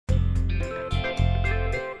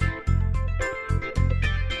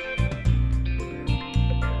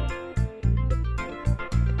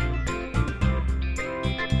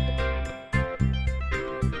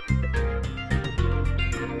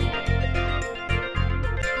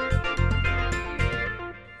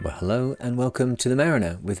Hello and welcome to The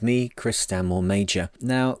Mariner with me, Chris Stanmore Major.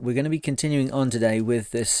 Now, we're going to be continuing on today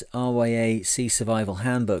with this RYA Sea Survival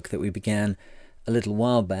Handbook that we began a little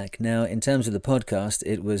while back. Now, in terms of the podcast,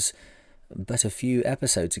 it was but a few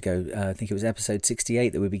episodes ago, I think it was episode 68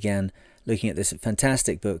 that we began looking at this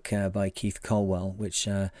fantastic book by Keith Colwell, which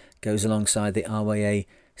goes alongside the RYA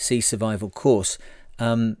Sea Survival course.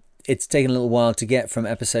 It's taken a little while to get from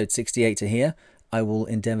episode 68 to here. I will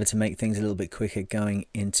endeavour to make things a little bit quicker going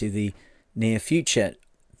into the near future.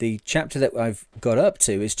 The chapter that I've got up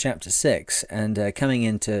to is chapter 6, and coming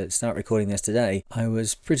in to start recording this today, I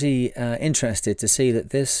was pretty interested to see that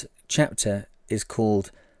this chapter is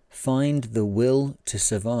called Find the Will to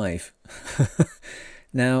Survive.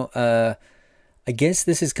 Now, I guess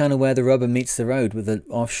this is kind of where the rubber meets the road with the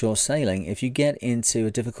offshore sailing. If you get into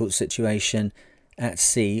a difficult situation at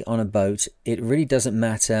sea on a boat, it really doesn't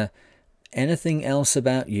matter anything else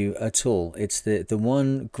about you at all. It's the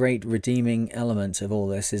one great redeeming element of all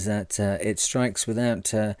this is that it strikes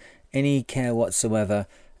without any care whatsoever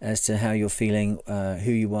as to how you're feeling,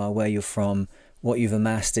 who you are, where you're from, what you've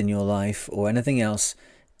amassed in your life, or anything else.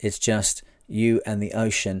 It's just you and the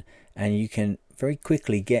ocean, and you can very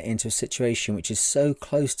quickly get into a situation which is so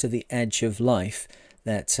close to the edge of life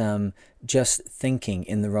that just thinking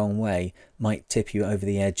in the wrong way might tip you over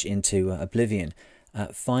the edge into oblivion.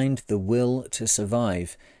 Find the Will to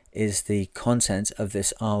Survive is the content of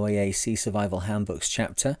this RYA Sea Survival Handbooks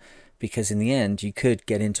chapter, because in the end you could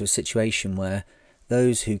get into a situation where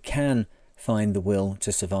those who can find the will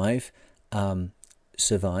to survive,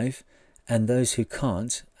 survive, and those who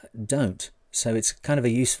can't, don't. So it's kind of a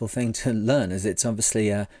useful thing to learn, as it's obviously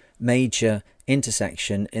a major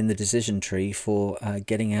intersection in the decision tree for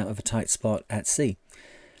getting out of a tight spot at sea.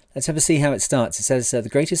 Let's have a see how it starts. It says, the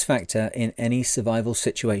greatest factor in any survival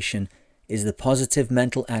situation is the positive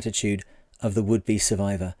mental attitude of the would-be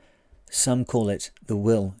survivor. Some call it the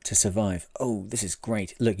will to survive. Oh, this is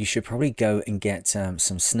great. Look, you should probably go and get some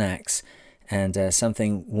snacks and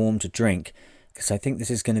something warm to drink, because I think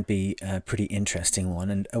this is going to be a pretty interesting one.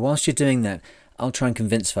 And whilst you're doing that, I'll try and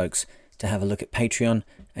convince folks to have a look at Patreon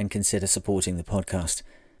and consider supporting the podcast.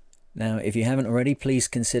 Now, if you haven't already, please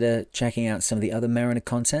consider checking out some of the other Mariner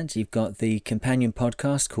content. You've got the companion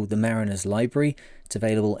podcast called The Mariner's Library. It's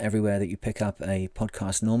available everywhere that you pick up a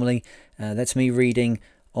podcast normally. That's me reading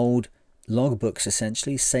old logbooks,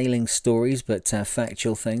 essentially, sailing stories, but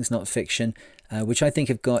factual things, not fiction, which I think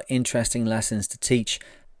have got interesting lessons to teach.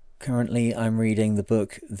 Currently, I'm reading the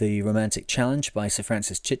book The Romantic Challenge by Sir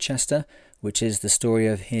Francis Chichester, which is the story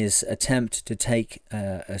of his attempt to take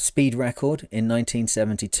a speed record in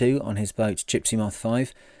 1972 on his boat Gypsy Moth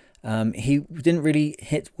 5. He didn't really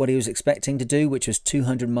hit what he was expecting to do, which was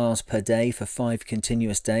 200 miles per day for 5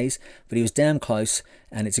 continuous days, but he was damn close,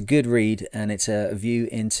 and it's a good read, and it's a view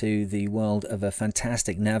into the world of a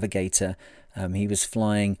fantastic navigator. He was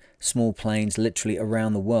flying small planes literally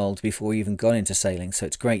around the world before he even got into sailing, so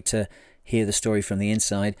it's great to hear the story from the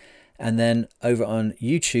inside. And then over on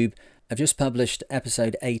YouTube, I've just published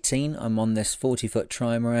episode 18. I'm on this 40-foot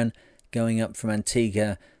trimaran going up from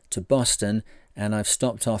Antigua to Boston, and I've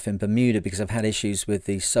stopped off in Bermuda because I've had issues with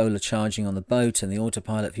the solar charging on the boat and the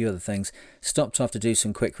autopilot, a few other things. Stopped off to do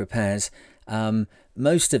some quick repairs.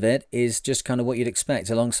 Most of it is just kind of what you'd expect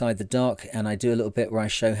alongside the dock, and I do a little bit where I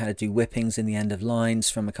show how to do whippings in the end of lines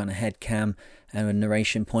from a kind of head cam and a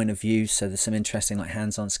narration point of view, so there's some interesting like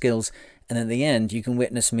hands-on skills. And at the end you can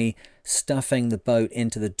witness me stuffing the boat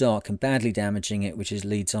into the dock and badly damaging it, which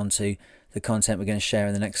leads on to the content we're going to share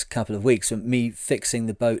in the next couple of weeks, of me fixing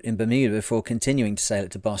the boat in Bermuda before continuing to sail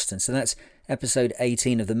it to Boston. So that's episode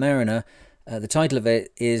 18 of The Mariner. The title of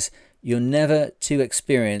it is You're Never Too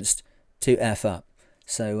Experienced to F Up.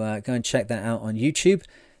 So go and check that out on YouTube.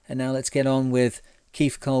 And now let's get on with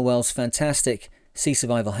Keith Colwell's fantastic Sea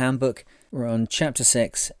Survival Handbook. We're on chapter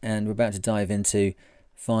 6, and we're about to dive into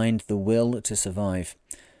Find the Will to Survive.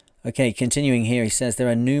 Okay, continuing here, he says, there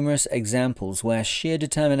are numerous examples where sheer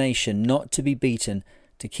determination not to be beaten,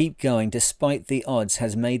 to keep going despite the odds,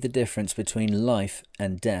 has made the difference between life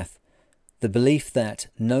and death. The belief that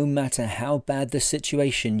no matter how bad the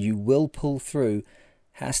situation, you will pull through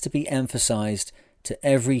has to be emphasized to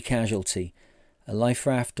every casualty. A life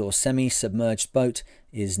raft or semi-submerged boat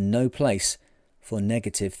is no place for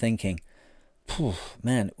negative thinking.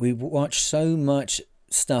 Man, we watch so much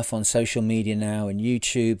stuff on social media now and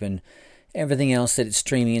YouTube and everything else that it's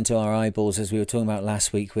streaming into our eyeballs, as we were talking about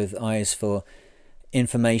last week with Eyes for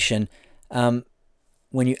Information.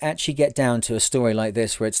 When you actually get down to a story like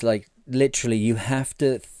this, where it's like literally you have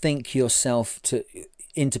to think yourself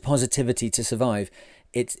into positivity to survive,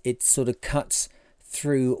 it sort of cuts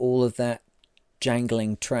through all of that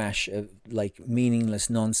jangling trash of like meaningless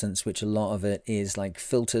nonsense, which a lot of it is like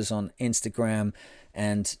filters on Instagram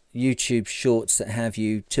and YouTube shorts that have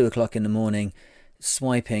you 2 o'clock in the morning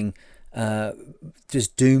swiping,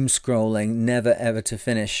 just doom scrolling, never ever to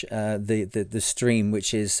finish the stream,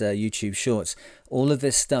 which is YouTube Shorts. All of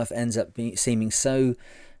this stuff ends up seeming so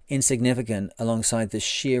insignificant alongside the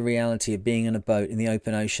sheer reality of being on a boat in the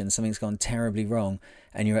open ocean. Something's gone terribly wrong,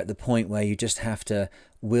 and you're at the point where you just have to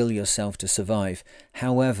will yourself to survive.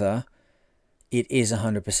 However, it is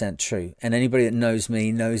 100% true. And anybody that knows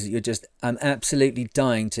me knows that I'm absolutely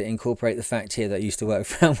dying to incorporate the fact here that I used to work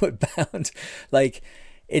for Outward Bound. Like,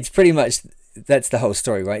 it's pretty much, that's the whole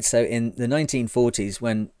story, right? So in the 1940s,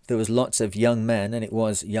 when there was lots of young men, and it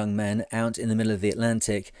was young men out in the middle of the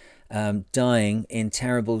Atlantic, dying in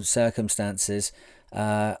terrible circumstances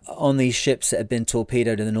on these ships that had been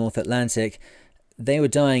torpedoed in the North Atlantic, they were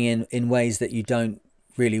dying in ways that you don't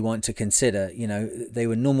really want to consider. You know, they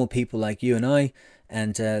were normal people like you and I,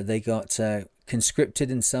 and they got conscripted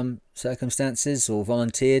in some circumstances or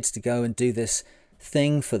volunteered to go and do this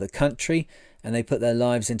thing for the country, and they put their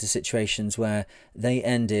lives into situations where they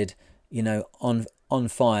ended, you know, on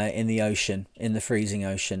fire in the ocean, in the freezing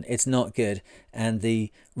ocean. It's not good. And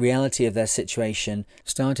the reality of their situation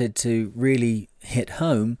started to really hit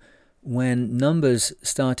home when numbers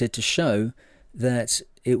started to show that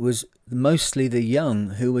it was mostly the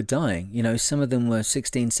young who were dying. You know, some of them were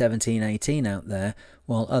 16, 17, 18 out there,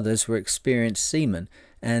 while others were experienced seamen.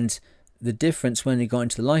 And the difference when you got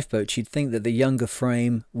into the lifeboats, you'd think that the younger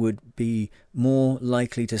frame would be more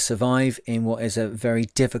likely to survive in what is a very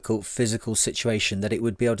difficult physical situation, that it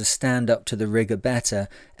would be able to stand up to the rigor better,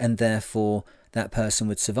 and therefore that person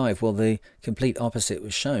would survive. Well, the complete opposite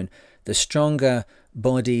was shown. The stronger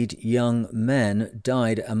bodied young men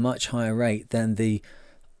died at a much higher rate than the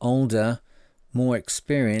older, more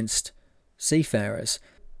experienced seafarers.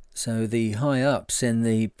 So the high-ups in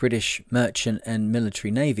the British merchant and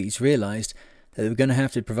military navies realised that they were going to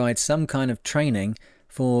have to provide some kind of training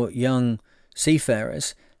for young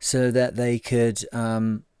seafarers so that they could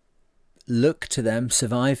look to them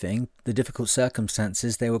surviving the difficult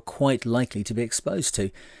circumstances they were quite likely to be exposed to.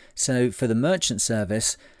 So for the merchant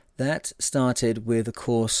service, that started with a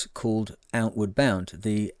course called Outward Bound.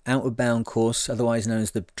 The Outward Bound course, otherwise known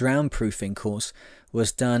as the drown-proofing course,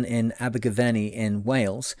 was done in Abergavenny in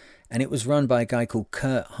Wales, and it was run by a guy called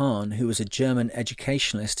Kurt Hahn, who was a German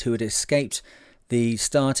educationalist who had escaped the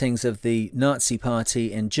startings of the Nazi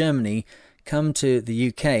Party in Germany, come to the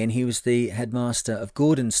UK, and he was the headmaster of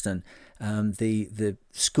Gordonston, the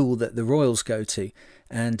school that the Royals go to.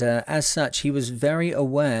 And as such, he was very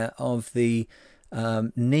aware of the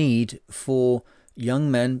need for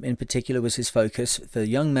young men, in particular was his focus, for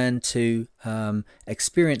young men to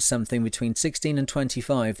experience something between 16 and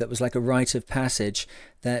 25 that was like a rite of passage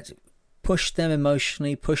that pushed them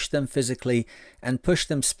emotionally, pushed them physically, and pushed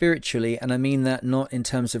them spiritually. And I mean that not in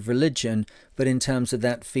terms of religion, but in terms of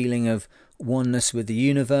that feeling of oneness with the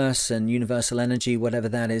universe and universal energy, whatever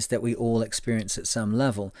that is, that we all experience at some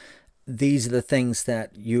level. These are the things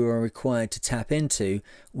that you are required to tap into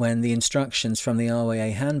when the instructions from the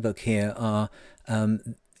RYA handbook here are,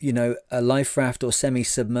 a life raft or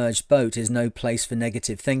semi-submerged boat is no place for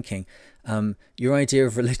negative thinking. Your idea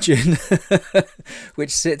of religion, which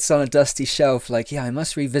sits on a dusty shelf like, yeah, I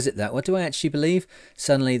must revisit that. What do I actually believe?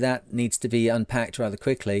 Suddenly that needs to be unpacked rather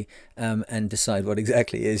quickly and decide what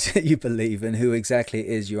exactly it is you believe and who exactly it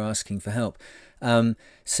is you're asking for help.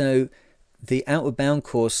 So the Outward Bound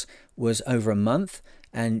course was over a month,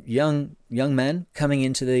 and young men coming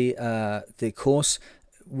into the course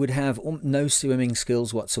would have no swimming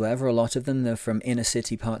skills whatsoever. A lot of them, they're from inner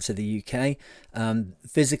city parts of the UK.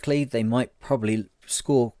 Physically, they might probably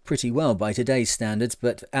score pretty well by today's standards,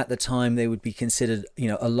 but at the time they would be considered,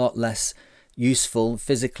 a lot less useful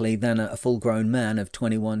physically than a full-grown man of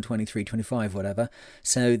 21, 23, 25, whatever.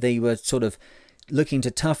 So they were sort of looking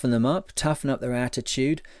to toughen up their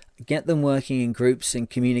attitude, get them working in groups and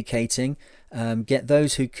communicating, get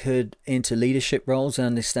those who could into leadership roles and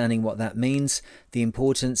understanding what that means, the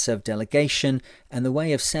importance of delegation, and the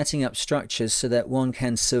way of setting up structures so that one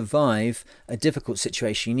can survive a difficult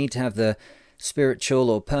situation. You need to have the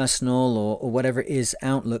spiritual or personal or whatever it is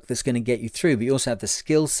outlook that's going to get you through, but you also have the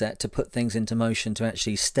skill set to put things into motion to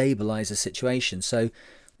actually stabilize a situation. So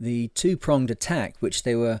the two-pronged attack which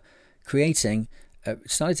they were creating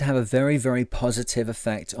started to have a very, very positive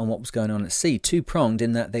effect on what was going on at sea. Two-pronged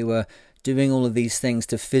in that they were doing all of these things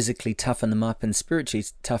to physically toughen them up and spiritually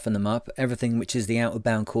toughen them up, everything which is the Outward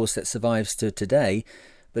Bound course that survives to today.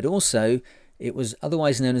 But also, it was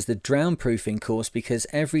otherwise known as the drown-proofing course, because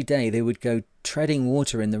every day they would go treading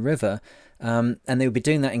water in the river And they would be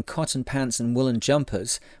doing that in cotton pants and woolen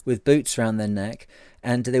jumpers with boots around their neck.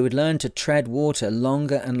 And they would learn to tread water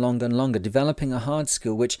longer and longer and longer, developing a hard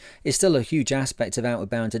skill, which is still a huge aspect of Outward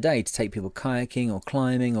Bound today, to take people kayaking or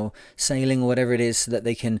climbing or sailing or whatever it is, so that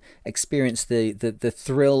they can experience the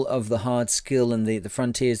thrill of the hard skill and the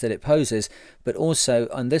frontiers that it poses. But also,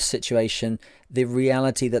 on this situation, the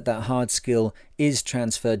reality that hard skill is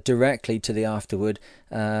transferred directly to the afterward,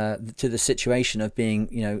 to the situation of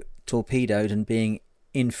being, torpedoed and being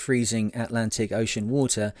in freezing Atlantic Ocean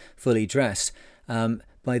water, fully dressed.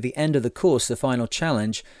 By the end of the course, the final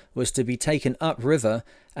challenge was to be taken upriver,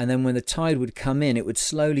 and then when the tide would come in, it would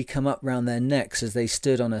slowly come up round their necks as they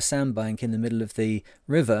stood on a sandbank in the middle of the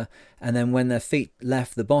river. And then when their feet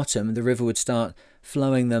left the bottom, the river would start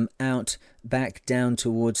flowing them out back down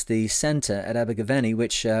towards the centre at Abergavenny,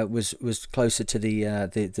 which was closer to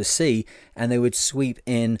the sea, and they would sweep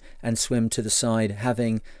in and swim to the side,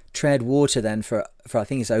 having tread water then for I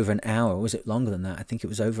think it's over an hour. Was it longer than that? I think it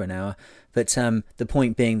was over an hour. But the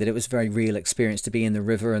point being that it was a very real experience to be in the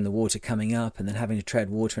river and the water coming up and then having to tread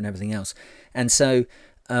water and everything else. And so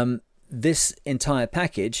this entire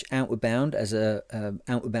package, Outward Bound, as a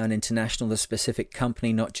Outward Bound International, the specific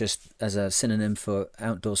company, not just as a synonym for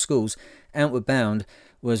outdoor schools, Outward Bound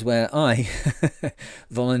was where I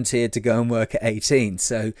volunteered to go and work at 18.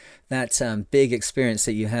 So that big experience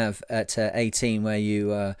that you have at 18, where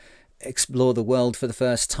you explore the world for the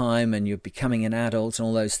first time and you're becoming an adult and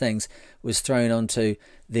all those things, was thrown onto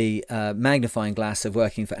the magnifying glass of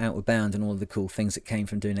working for Outward Bound and all the cool things that came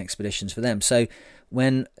from doing expeditions for them. So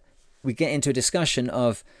when we get into a discussion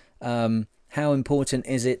of how important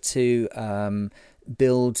is it to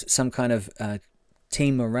build some kind of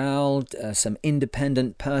team morale, some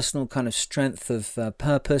independent personal kind of strength of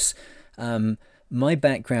purpose. My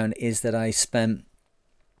background is that I spent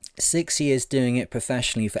 6 years doing it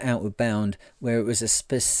professionally for Outward Bound, where it was a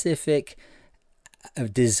specific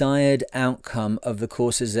desired outcome of the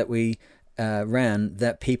courses that we ran,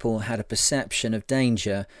 that people had a perception of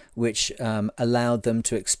danger, which allowed them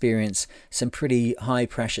to experience some pretty high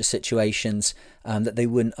pressure situations that they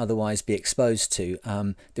wouldn't otherwise be exposed to.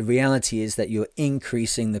 The reality is that you're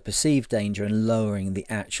increasing the perceived danger and lowering the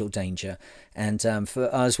actual danger. And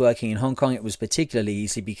for us working in Hong Kong, it was particularly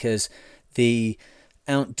easy because the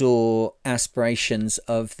outdoor aspirations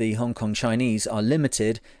of the Hong Kong Chinese are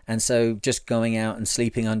limited, and so just going out and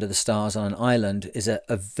sleeping under the stars on an island is a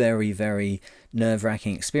very, very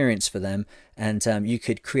nerve-wracking experience for them. And you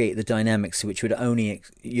could create the dynamics which would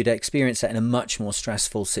you'd experience that in a much more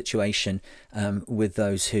stressful situation with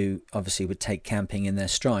those who obviously would take camping in their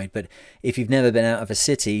stride. But if you've never been out of a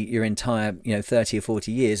city your entire 30 or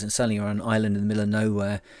 40 years, and suddenly you're on an island in the middle of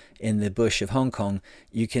nowhere in the bush of Hong Kong,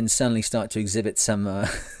 you can suddenly start to exhibit some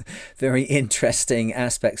very interesting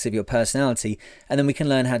aspects of your personality, and then we can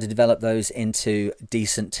learn how to develop those into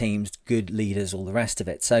decent teams, good leaders, all the rest of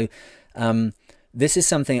it. So this is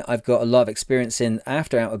something I've got a lot of experience in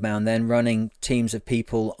after Outward Bound, then running teams of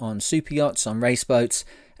people on super yachts, on race boats,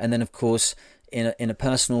 and then of course in a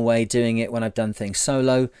personal way doing it when I've done things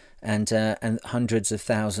solo, and hundreds of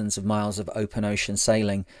thousands of miles of open ocean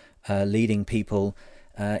sailing, leading people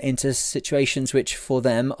into situations which for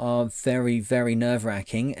them are very, very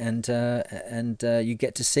nerve-wracking, and you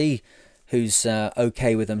get to see who's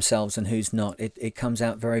okay with themselves and who's not. It comes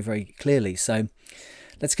out very, very clearly. So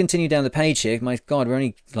let's continue down the page here. My God, we're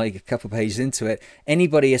only like a couple of pages into it.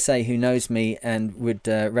 Anybody, I say, who knows me and would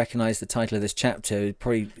recognise the title of this chapter,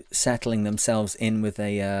 probably settling themselves in with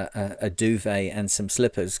a duvet and some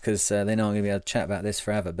slippers, because they know I'm going to be able to chat about this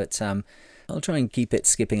forever. But I'll try and keep it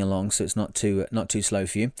skipping along so it's not too slow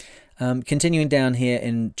for you. Continuing down here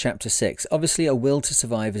in chapter 6, obviously a will to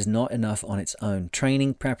survive is not enough on its own.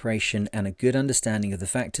 Training, preparation, and a good understanding of the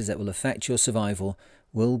factors that will affect your survival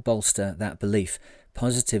will bolster that belief.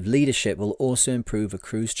 Positive leadership will also improve a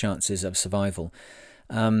crew's chances of survival.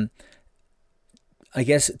 I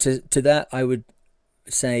guess to that I would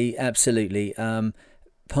say absolutely.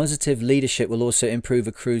 Positive leadership will also improve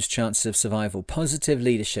a crew's chances of survival. Positive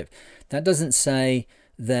leadership. That doesn't say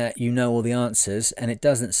that you know all the answers, and it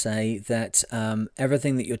doesn't say that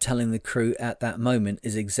everything that you're telling the crew at that moment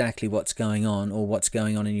is exactly what's going on or what's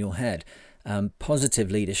going on in your head. Positive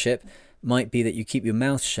leadership might be that you keep your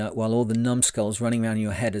mouth shut while all the numbskulls running around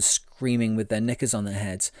your head are screaming with their knickers on their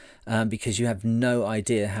heads because you have no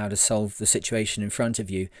idea how to solve the situation in front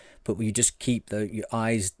of you, but you just keep your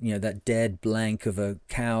eyes, that dead blank of a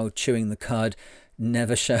cow chewing the cud,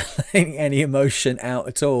 never showing any emotion out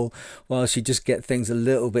at all, whilst you just get things a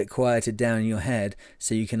little bit quieted down in your head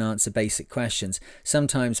so you can answer basic questions.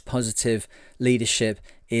 Sometimes positive leadership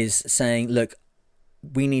is saying, look,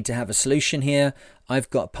 we need to have a solution here. I've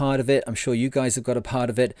got part of it. I'm sure you guys have got a part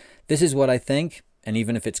of it. This is what I think. And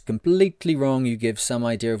even if it's completely wrong, you give some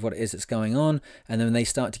idea of what it is that's going on. And then when they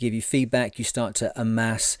start to give you feedback, you start to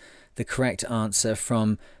amass the correct answer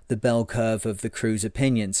from the bell curve of the crew's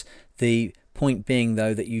opinions. The point being,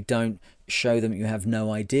 though, that you don't show them you have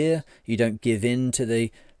no idea. You don't give in to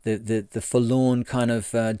the forlorn kind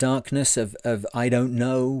of darkness of I don't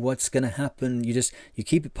know what's going to happen. You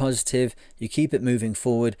keep it positive, you keep it moving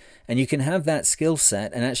forward, and you can have that skill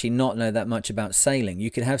set and actually not know that much about sailing.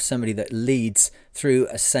 You could have somebody that leads through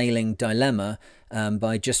a sailing dilemma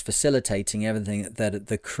by just facilitating everything that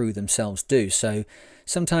the crew themselves do. So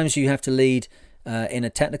sometimes you have to lead in a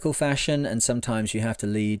technical fashion, and sometimes you have to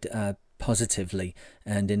lead positively.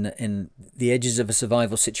 And in the edges of a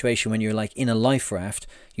survival situation, when you're like in a life raft,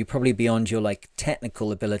 you're probably beyond your like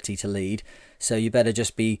technical ability to lead, so you better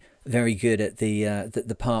just be very good at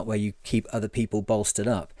the part where you keep other people bolstered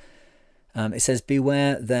up. It says,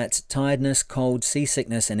 beware that tiredness, cold,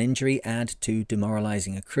 seasickness and injury add to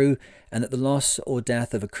demoralizing a crew, and that the loss or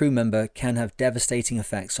death of a crew member can have devastating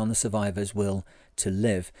effects on the survivor's will to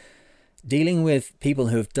live. Dealing with people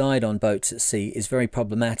who have died on boats at sea is very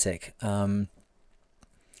problematic.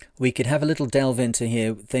 We could have a little delve into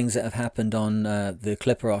here things that have happened on the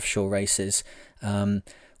Clipper offshore races.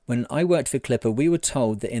 When I worked for Clipper, we were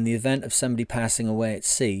told that in the event of somebody passing away at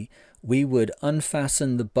sea, we would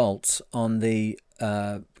unfasten the bolts on the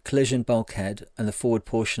collision bulkhead and the forward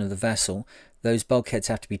portion of the vessel. Those bulkheads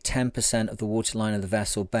have to be 10% of the waterline of the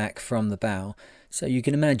vessel back from the bow. So you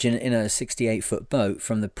can imagine in a 68-foot boat,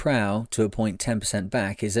 from the prow to a point 10%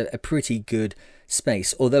 back is a pretty good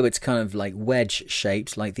space. Although it's kind of like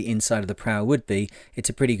wedge-shaped, like the inside of the prow would be, it's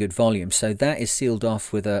a pretty good volume. So that is sealed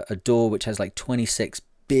off with a door which has like 26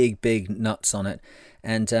 big nuts on it.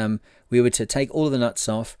 And we were to take all of the nuts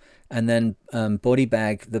off and then body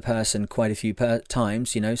bag the person quite a few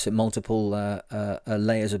times, so multiple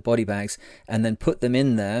layers of body bags, and then put them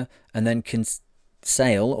in there and then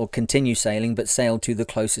sail or continue sailing, but sail to the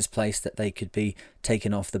closest place that they could be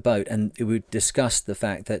taken off the boat. And we discussed the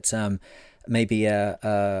fact that maybe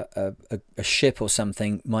a ship or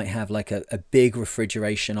something might have like a big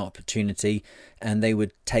refrigeration opportunity, and they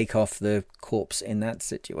would take off the corpse in that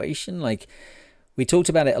situation. Like, we talked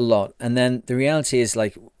about it a lot, and then the reality is,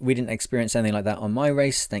 like, we didn't experience anything like that on my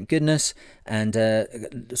race, thank goodness, and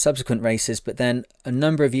subsequent races. But then a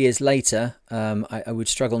number of years later, I would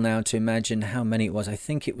struggle now to imagine how many it was. I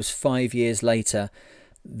think it was 5 years later,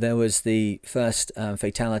 there was the first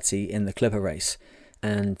fatality in the Clipper race,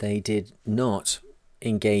 and they did not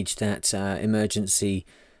engage that emergency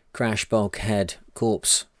crash bulkhead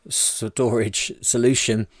corpse storage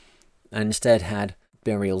solution, and instead had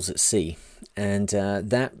burials at sea. And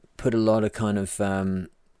that put a lot of kind of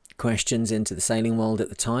questions into the sailing world at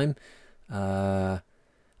the time. I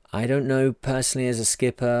don't know personally as a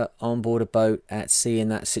skipper on board a boat at sea in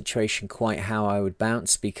that situation quite how I would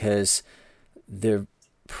bounce, because the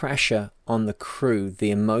pressure on the crew,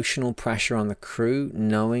 the emotional pressure on the crew,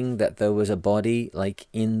 knowing that there was a body like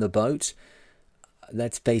in the boat,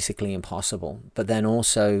 that's basically impossible. But then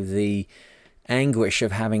also the anguish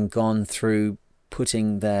of having gone through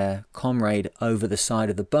putting their comrade over the side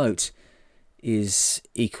of the boat is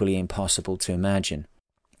equally impossible to imagine.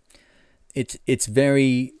 It's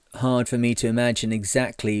very hard for me to imagine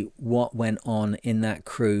exactly what went on in that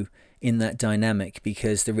crew, in that dynamic,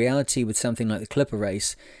 because the reality with something like the Clipper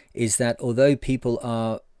race is that although people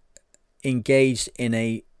are engaged in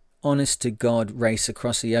a honest-to-God race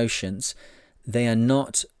across the oceans, they are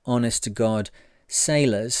not honest-to-God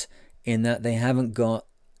sailors, in that they haven't got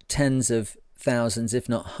tens of thousands, if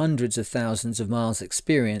not hundreds of thousands of miles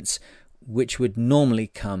experience, which would normally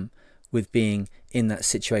come with being in that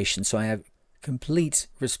situation. So I have complete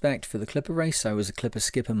respect for the Clipper race. I was a Clipper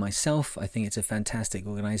skipper myself. I think it's a fantastic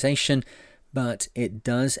organization, but it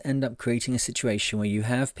does end up creating a situation where you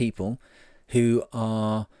have people who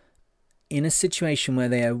are in a situation where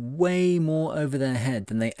they are way more over their head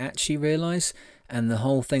than they actually realize. And the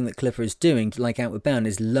whole thing that Clipper is doing, like Outward Bound,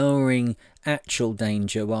 is lowering actual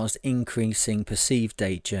danger whilst increasing perceived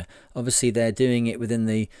danger. Obviously, they're doing it within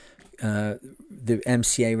the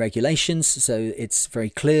MCA regulations, so it's very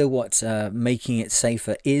clear what making it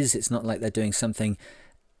safer is. It's not like they're doing something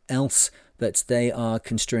else, but they are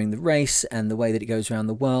construing the race and the way that it goes around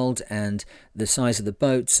the world and the size of the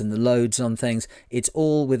boats and the loads on things. It's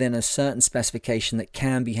all within a certain specification that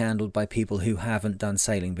can be handled by people who haven't done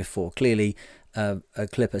sailing before. Clearly, a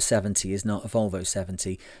Clipper 70 is not a Volvo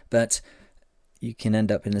 70, but you can end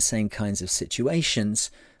up in the same kinds of situations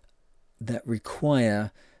that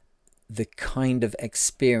require the kind of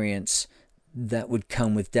experience that would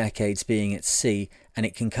come with decades being at sea, and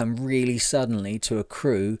it can come really suddenly to a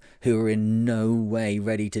crew who are in no way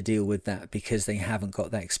ready to deal with that because they haven't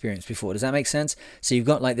got that experience before. Does that make sense? So you've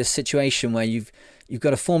got like this situation where you've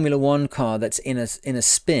got a Formula One car that's in a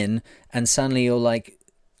spin, and suddenly you're like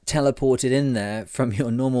teleported in there from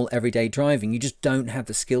your normal everyday driving. You just don't have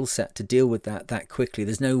the skill set to deal with that quickly.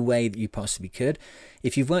 There's no way that you possibly could.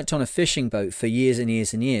 If you've worked on a fishing boat for years and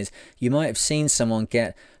years and years, you might have seen someone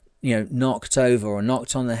get knocked over or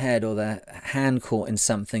knocked on the head, or their hand caught in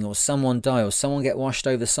something, or someone die, or someone get washed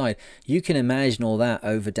over the side. You can imagine all that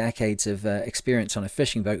over decades of experience on a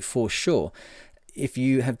fishing boat for sure. If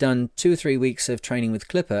you have done 2 or 3 weeks of training with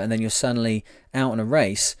Clipper and then you're suddenly out on a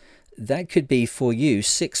race, that could be for you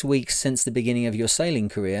 6 weeks since the beginning of your sailing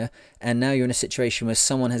career, and now you're in a situation where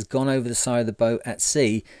someone has gone over the side of the boat at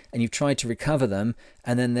sea and you've tried to recover them,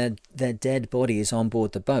 and then their dead body is on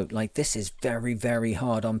board the boat. Like, this is very, very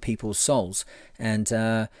hard on people's souls, and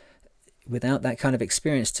without that kind of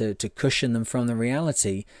experience to cushion them from the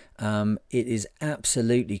reality, it is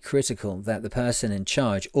absolutely critical that the person in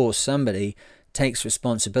charge or somebody takes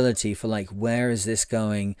responsibility for, like, where is this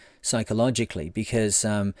going psychologically, because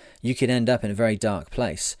you could end up in a very dark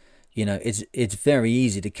place. It's very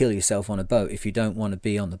easy to kill yourself on a boat if you don't want to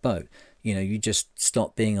be on the boat. You just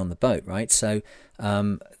stop being on the boat, right? So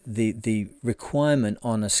the requirement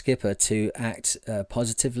on a skipper to act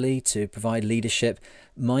positively, to provide leadership,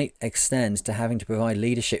 might extend to having to provide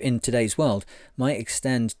leadership in today's world, might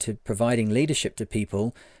extend to providing leadership to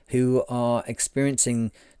people who are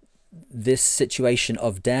experiencing this situation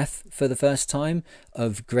of death for the first time,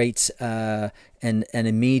 of great an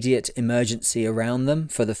immediate emergency around them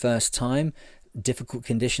for the first time, difficult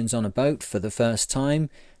conditions on a boat for the first time,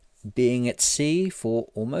 being at sea for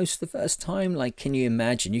almost the first time. Like, can you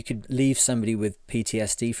imagine? You could leave somebody with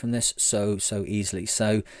PTSD from this so easily.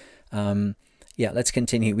 So yeah, let's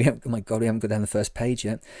continue. We haven't got down the first page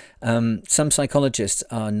yet. Some psychologists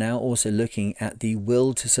are now also looking at the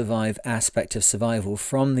will to survive aspect of survival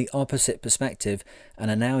from the opposite perspective, and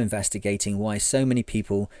are now investigating why so many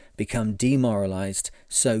people become demoralized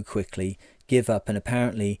so quickly, give up, and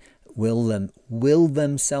apparently will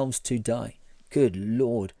themselves to die. Good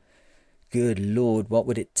Lord, what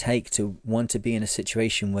would it take to want to be in a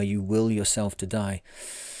situation where you will yourself to die?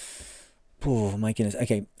 Oh my goodness.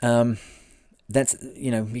 Okay. That's,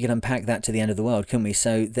 we can unpack that to the end of the world, couldn't we?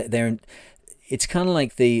 So it's kind of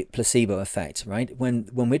like the placebo effect, right? When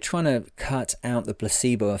we're trying to cut out the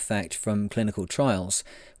placebo effect from clinical trials,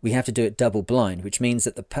 we have to do it double blind, which means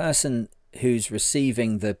that the person who's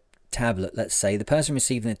receiving the tablet, let's say, the person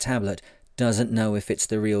receiving the tablet doesn't know if it's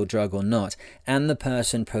the real drug or not, and the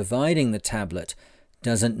person providing the tablet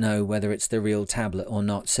doesn't know whether it's the real tablet or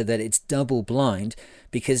not, so that it's double blind.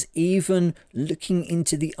 Because even looking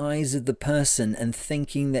into the eyes of the person and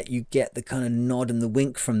thinking that you get the kind of nod and the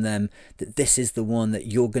wink from them that this is the one, that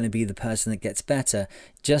you're going to be the person that gets better,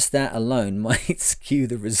 just that alone might skew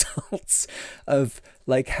the results of,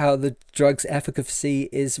 like, how the drug's efficacy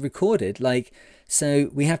is recorded. Like, so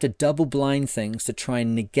we have to double blind things to try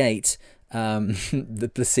and negate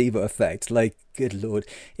the placebo effect. Like, good Lord,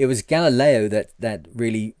 it was Galileo that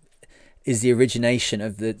really is the origination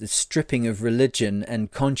of the stripping of religion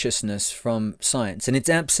and consciousness from science, and it's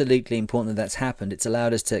absolutely important that that's happened. It's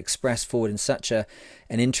allowed us to express forward in such an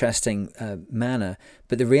interesting manner.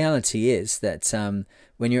 But the reality is that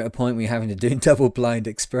when you're at a point where you're having to do double blind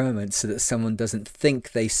experiments so that someone doesn't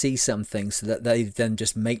think they see something, so that they then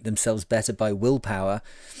just make themselves better by willpower,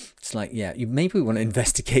 it's like, yeah, maybe we want to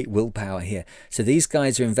investigate willpower here. So these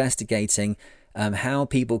guys are investigating how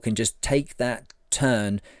people can just take that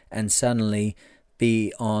turn and suddenly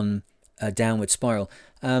be on a downward spiral.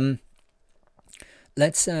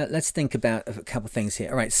 Let's think about a couple of things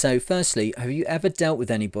here. All right, so firstly, have you ever dealt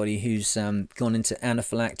with anybody who's gone into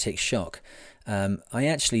anaphylactic shock? I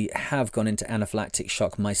actually have gone into anaphylactic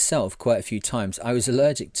shock myself quite a few times. I was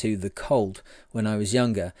allergic to the cold when I was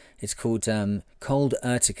younger. It's called cold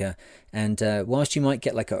urtica, and whilst you might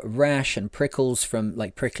get like a rash and prickles from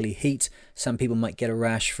like prickly heat, some people might get a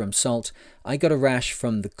rash from salt. I got a rash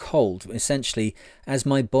from the cold. Essentially, as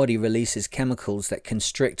my body releases chemicals that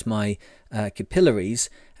constrict my capillaries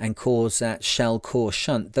and cause that shell core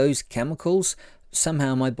shunt, those chemicals,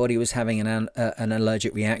 somehow my body was having an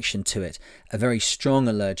allergic reaction to it, a very strong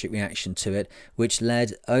allergic reaction to it, which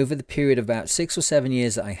led over the period of about 6 or 7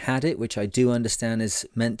 years that I had it, which I do understand is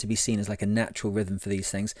meant to be seen as like a natural rhythm for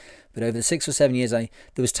these things. But over the 6 or 7 years, there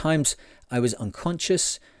was times I was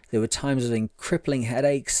unconscious. There were times of crippling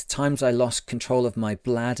headaches, times I lost control of my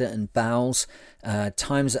bladder and bowels,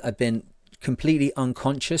 times that I've been completely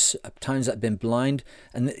unconscious, times I've been blind,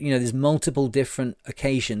 and there's multiple different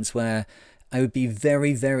occasions where I would be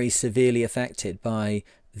very, very severely affected by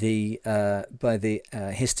the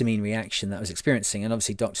histamine reaction that I was experiencing. And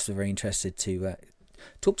obviously doctors were very interested to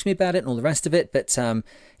talk to me about it and all the rest of it, but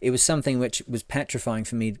it was something which was petrifying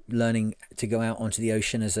for me, learning to go out onto the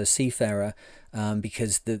ocean as a seafarer,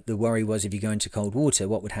 because the worry was, if you go into cold water,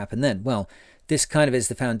 what would happen then? Well, this kind of is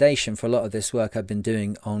the foundation for a lot of this work I've been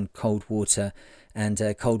doing on cold water and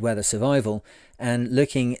cold weather survival, and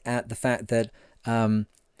looking at the fact that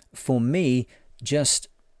for me, just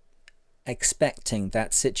expecting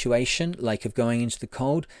that situation, like of going into the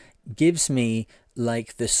cold, gives me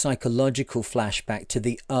like the psychological flashback to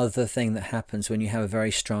the other thing that happens when you have a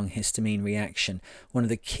very strong histamine reaction. One of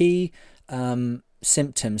the key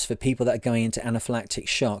symptoms for people that are going into anaphylactic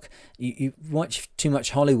shock, you watch too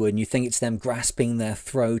much Hollywood and you think it's them grasping their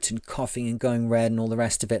throat and coughing and going red and all the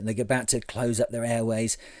rest of it, and they're about to close up their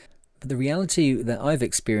airways. But the reality that I've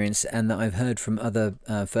experienced and that I've heard from other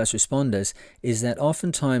first responders is that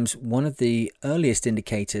oftentimes one of the earliest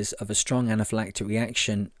indicators of a strong anaphylactic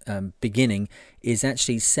reaction beginning is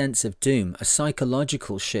actually sense of doom, a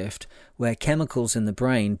psychological shift where chemicals in the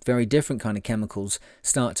brain, very different kind of chemicals,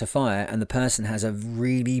 start to fire, and the person has a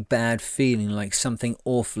really bad feeling like something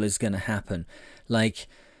awful is going to happen. Like,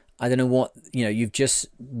 I don't know what, you've just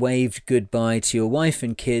waved goodbye to your wife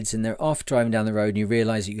and kids and they're off driving down the road and you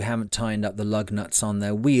realize that you haven't tightened up the lug nuts on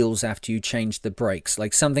their wheels after you changed the brakes.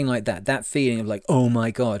 Like something like that. That feeling of like, oh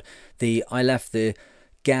my God, I left the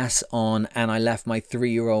gas on and I left my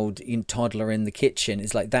 3-year-old toddler in the kitchen.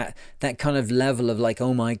 It's like that kind of level of like,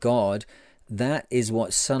 oh my God, that is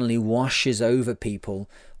what suddenly washes over people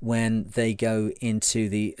when they go into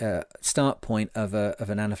the start point of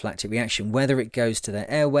an anaphylactic reaction, whether it goes to their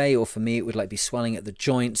airway, or for me it would like be swelling at the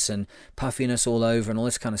joints and puffiness all over and all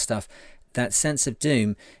this kind of stuff. That sense of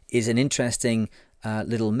doom is an interesting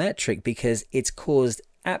little metric, because it's caused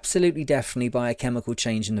absolutely definitely by a chemical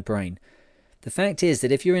change in the brain. The fact is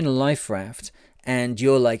that if you're in a life raft and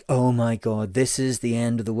you're like, oh my God, this is the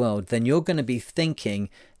end of the world, then you're going to be thinking,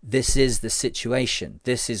 this is the situation,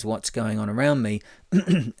 this is what's going on around me,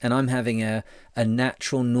 and I'm having a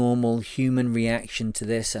natural, normal human reaction to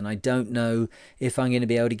this, and I don't know if I'm going to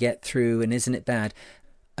be able to get through, and isn't it bad?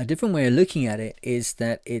 A different way of looking at it is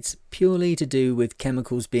that it's purely to do with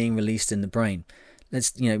chemicals being released in the brain. We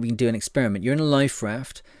can do an experiment. You're in a life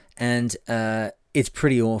raft, and it's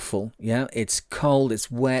pretty awful. Yeah, it's cold,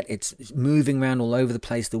 it's wet, it's moving around all over the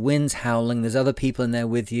place, the wind's howling, there's other people in there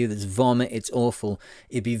with you, there's vomit, it's awful.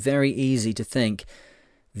 It'd be very easy to think,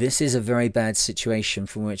 this is a very bad situation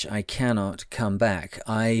from which I cannot come back.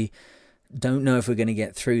 I don't know if we're going to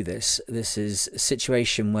get through this. This is a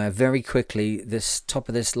situation where very quickly this top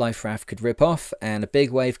of this life raft could rip off and a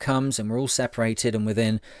big wave comes and we're all separated, and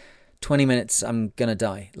within 20 minutes I'm going to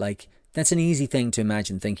die. Like, that's an easy thing to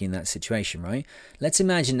imagine, thinking in that situation, right? Let's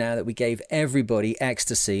imagine now that we gave everybody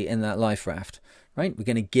ecstasy in that life raft, right? We're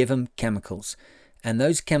going to give them chemicals. And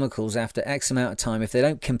those chemicals, after X amount of time, if they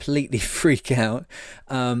don't completely freak out,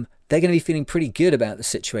 they're going to be feeling pretty good about the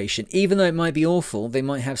situation. Even though it might be awful, they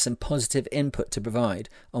might have some positive input to provide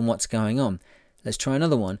on what's going on. Let's try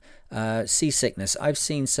another one. Seasickness. I've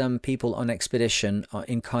seen some people on expedition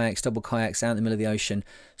in kayaks, double kayaks, out in the middle of the ocean,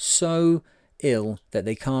 so ill that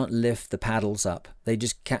they can't lift the paddles up. They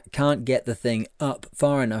just can't get the thing up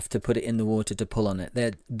far enough to put it in the water to pull on it.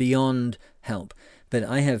 They're beyond help. But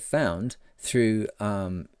I have found through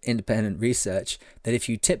independent research that if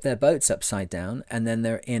you tip their boats upside down and then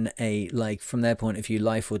they're in a, like, from their point of view,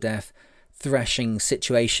 life or death threshing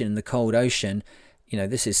situation in the cold ocean,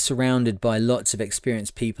 this is surrounded by lots of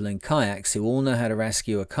experienced people in kayaks who all know how to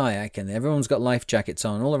rescue a kayak, and everyone's got life jackets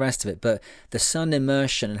on, all the rest of it. But the sun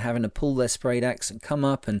immersion and having to pull their sprayed axe and come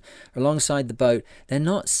up and alongside the boat, they're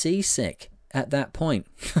not seasick at that point.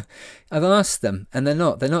 I've asked them, and they're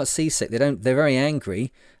not seasick. They're very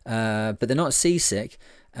angry, but they're not seasick.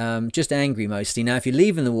 Just angry mostly. Now, if you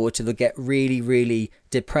leave in the water, they'll get really, really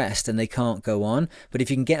depressed and they can't go on. But if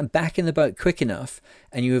you can get them back in the boat quick enough,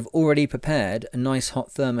 and you have already prepared a nice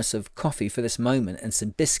hot thermos of coffee for this moment and some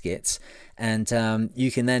biscuits, and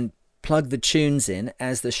you can then plug the tunes in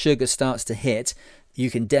as the sugar starts to hit, you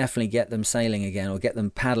can definitely get them sailing again, or get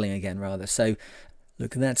them paddling again rather. So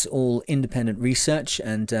look, that's all independent research,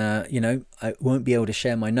 and I won't be able to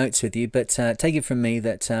share my notes with you, but take it from me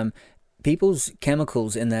that people's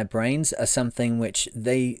chemicals in their brains are something which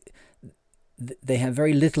they have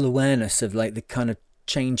very little awareness of, like the kind of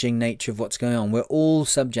changing nature of what's going on. We're all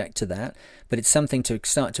subject to that, but it's something to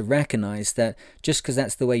start to recognize that just because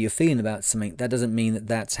that's the way you're feeling about something, that doesn't mean that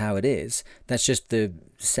that's how it is. That's just the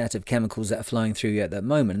set of chemicals that are flowing through you at that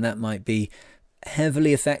moment, and that might be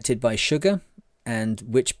heavily affected by sugar and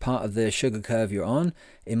which part of the sugar curve you're on.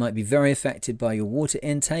 It might be very affected by your water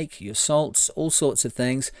intake, your salts, all sorts of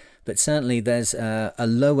things, but certainly there's a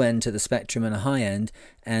low end to the spectrum and a high end,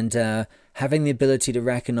 and having the ability to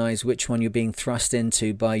recognize which one you're being thrust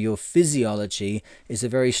into by your physiology is a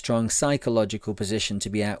very strong psychological position to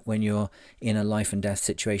be at when you're in a life and death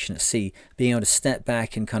situation at sea. Being able to step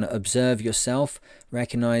back and kind of observe yourself,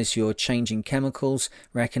 recognize your changing chemicals,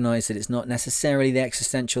 recognize that it's not necessarily the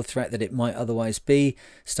existential threat that it might otherwise be,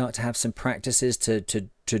 start to have some practices to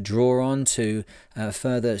draw on to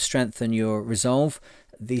further strengthen your resolve.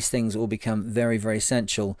 These things all become very, very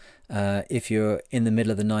essential if you're in the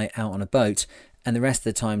middle of the night out on a boat, and the rest of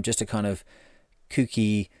the time just a kind of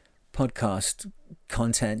kooky podcast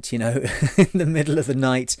content, in the middle of the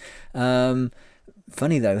night.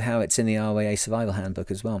 Funny though how it's in the RYA Survival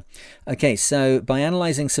Handbook as well. Okay, so by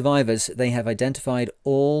analysing survivors, they have identified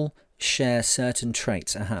all share certain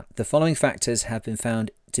traits. The following factors have been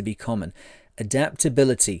found to be common.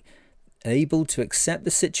 Adaptability, able to accept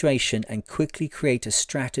the situation and quickly create a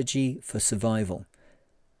strategy for survival.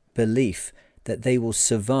 Belief that they will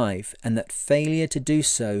survive and that failure to do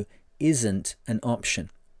so isn't an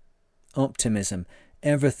option. Optimism,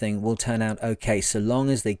 everything will turn out okay so long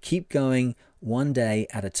as they keep going one day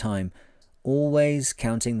at a time, always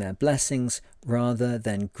counting their blessings rather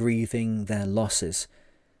than grieving their losses.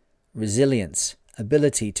 Resilience,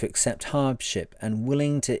 ability to accept hardship and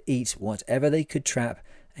willing to eat whatever they could trap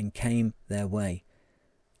and came their way.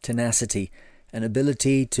 Tenacity, an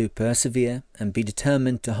ability to persevere and be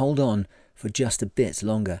determined to hold on for just a bit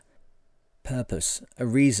longer. Purpose, a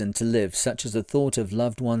reason to live, such as the thought of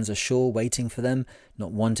loved ones ashore waiting for them,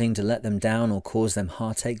 not wanting to let them down or cause them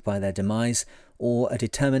heartache by their demise, or a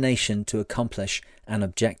determination to accomplish an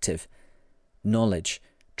objective. Knowledge,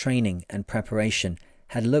 training and preparation,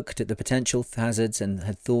 had looked at the potential hazards and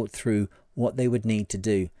had thought through what they would need to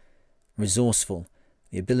do. Resourceful,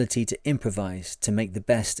 the ability to improvise, to make the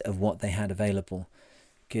best of what they had available.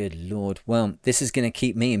 Good Lord. Well, this is going to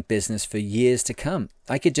keep me in business for years to come.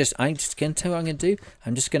 I'm just going to tell you what I'm going to do.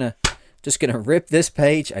 I'm just going to rip this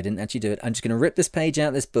page. I didn't actually do it. I'm just going to rip this page out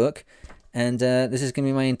of this book, and this is going to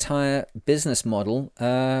be my entire business model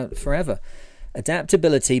forever.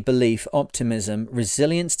 Adaptability, belief, optimism,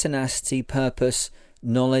 resilience, tenacity, purpose,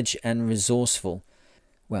 knowledge, and resourceful.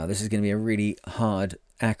 Wow, this is going to be a really hard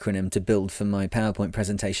acronym to build for my PowerPoint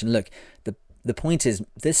presentation. Look, the point is,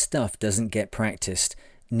 this stuff doesn't get practiced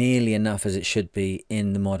nearly enough as it should be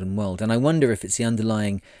in the modern world, and I wonder if it's the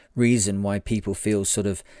underlying reason why people feel sort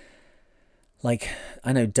of like,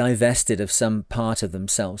 divested of some part of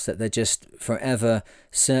themselves, that they're just forever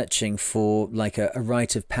searching for like a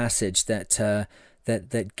rite of passage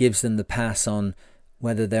that gives them the pass on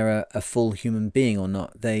whether they're a full human being or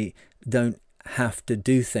not. They don't have to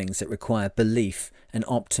do things that require belief and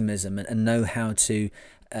optimism and know how to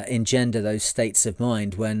engender those states of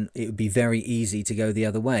mind when it would be very easy to go the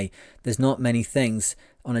other way. There's not many things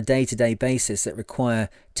on a day-to-day basis that require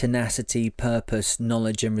tenacity, purpose,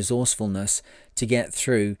 knowledge and resourcefulness to get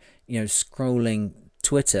through, scrolling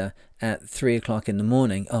Twitter at 3 o'clock in the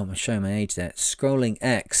morning. Oh, I'm showing my age there. Scrolling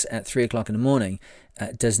X at 3 o'clock in the morning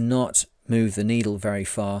does not move the needle very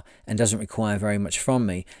far and doesn't require very much from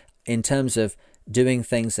me. In terms of doing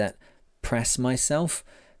things that press myself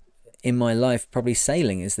in my life, probably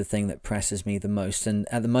sailing is the thing that presses me the most, and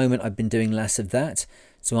at the moment I've been doing less of that,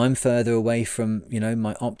 so I'm further away from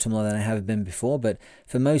my optimal than I have been before. But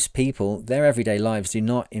for most people, their everyday lives do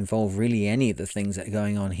not involve really any of the things that are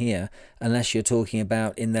going on here, unless you're talking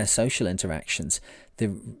about in their social interactions.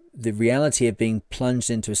 The reality of being plunged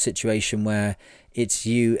into a situation where it's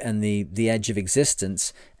you and the edge of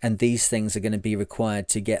existence, and these things are going to be required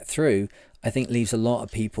to get through, I think leaves a lot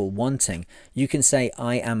of people wanting. You can say,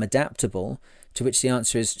 I am adaptable, to which the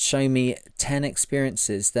answer is, show me 10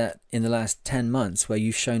 experiences that in the last 10 months where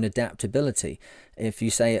you've shown adaptability. If you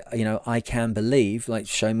say, I can believe, like,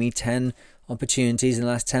 show me 10 opportunities in the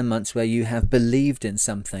last 10 months where you have believed in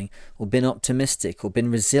something, or been optimistic, or been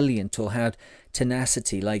resilient, or had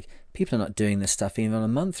tenacity. Like, people are not doing this stuff even on a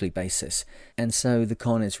monthly basis. And so the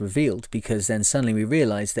con is revealed, because then suddenly we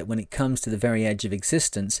realize that when it comes to the very edge of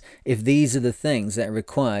existence, if these are the things that are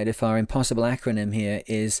required, if our impossible acronym here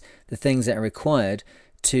is the things that are required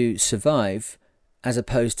to survive as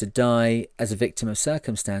opposed to die as a victim of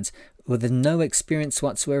circumstance, with no experience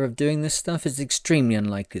whatsoever of doing this stuff, it's extremely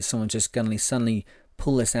unlikely that someone's just going to suddenly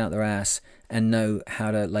pull this out their ass and know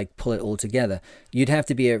how to like pull it all together. You'd have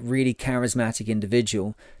to be a really charismatic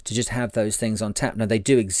individual to just have those things on tap. Now, they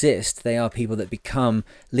do exist. They are people that become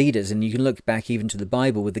leaders, and you can look back even to the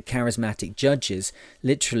Bible with the charismatic judges.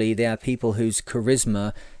 Literally, they are people whose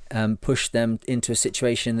charisma pushed them into a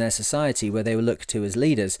situation in their society where they were looked to as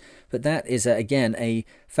leaders. But that is, again, a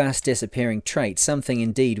fast disappearing trait, something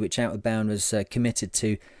indeed which Outward Bound was committed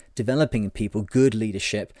to developing in people, good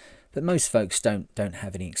leadership. But most folks don't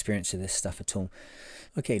have any experience of this stuff at all.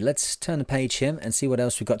 Okay, let's turn the page here and see what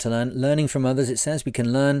else we've got to learn. Learning from others, it says we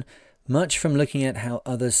can learn much from looking at how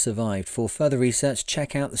others survived. For further research,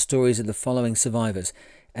 check out the stories of the following survivors.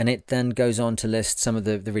 And it then goes on to list some of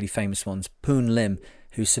the really famous ones. Poon Lim,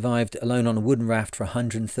 who survived alone on a wooden raft for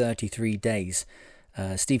 133 days.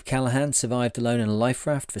 Steve Callahan survived alone in a life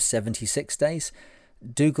raft for 76 days.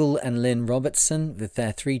 Dougal and Lynn Robertson, with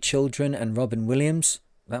their 3 children, and Robin Williams,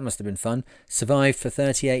 that must have been fun, survived for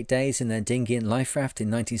 38 days in their dinghy and life raft in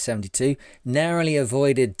 1972. Narrowly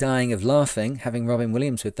avoided dying of laughing, having Robin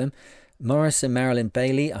Williams with them. Morris and Marilyn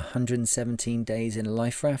Bailey, 117 days in a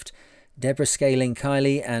life raft. Deborah Scaling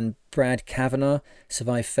Kiley and Brad Kavanaugh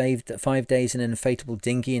survived 5 days in an inflatable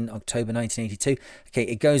dinghy in October 1982. Okay,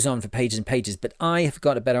 it goes on for pages and pages, but I have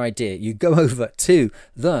got a better idea. You go over to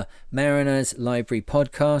the Mariners Library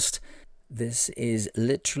podcast. This is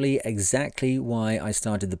literally exactly why I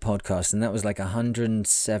started the podcast, and that was like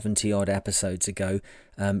 170 odd episodes ago.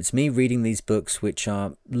 It's me reading these books, which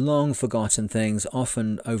are long forgotten things,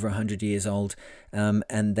 often over 100 years old,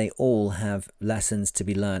 and they all have lessons to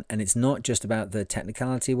be learned. And it's not just about the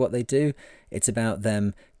technicality of what they do, it's about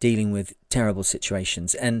them dealing with terrible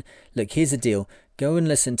situations. And look, here's the deal. Go and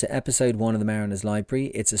listen to episode 1 of the Mariners Library.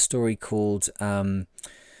 It's a story called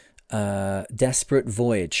Desperate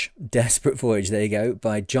Voyage, there you go,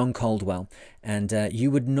 by John Caldwell. And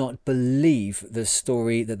you would not believe the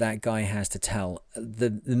story that guy has to tell.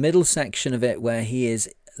 The middle section of it, where he is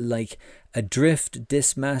like adrift,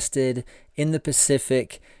 dismasted in the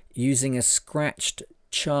Pacific, using a scratched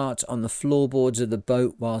chart on the floorboards of the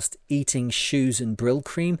boat whilst eating shoes and Brill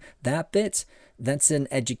cream, that bit, that's an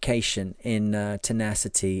education in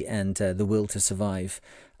tenacity and the will to survive.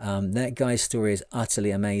 That guy's story is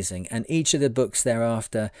utterly amazing, and each of the books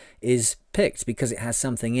thereafter is picked because it has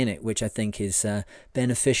something in it which I think is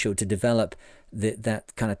beneficial to develop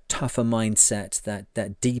that kind of tougher mindset,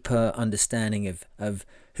 that deeper understanding of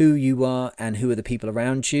who you are and who are the people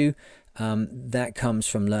around you. That comes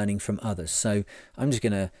from learning from others. So I'm just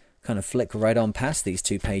going to kind of flick right on past these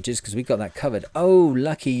 2 pages because we've got that covered. Oh,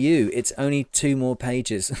 lucky you. It's only 2 more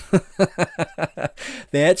pages.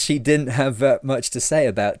 They actually didn't have much to say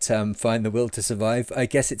about Find the Will to Survive. I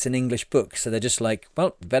guess it's an English book, so they're just like,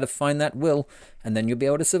 well, better find that will and then you'll be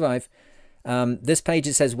able to survive. This page,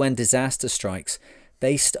 it says, when disaster strikes,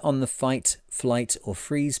 based on the fight, flight or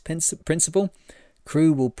freeze principle,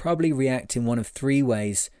 crew will probably react in one of 3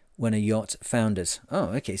 ways when a yacht founders. Oh,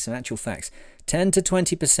 okay, some actual facts. 10 to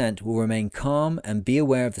 20% will remain calm and be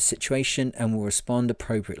aware of the situation and will respond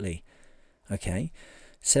appropriately. Okay.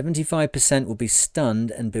 75% will be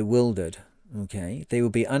stunned and bewildered. Okay. They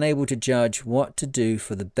will be unable to judge what to do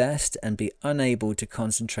for the best and be unable to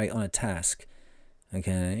concentrate on a task.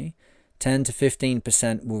 Okay. 10 to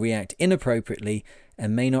 15% will react inappropriately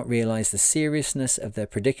and may not realize the seriousness of their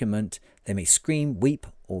predicament. They may scream, weep,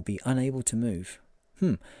 or be unable to move.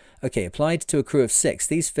 Okay, applied to a crew of 6,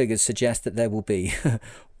 these figures suggest that there will be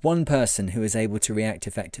 1 person who is able to react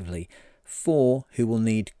effectively, 4 who will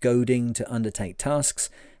need goading to undertake tasks,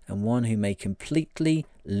 and 1 who may completely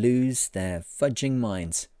lose their fudging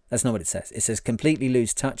minds. That's not what it says. It says completely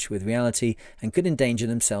lose touch with reality and could endanger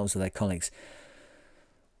themselves or their colleagues.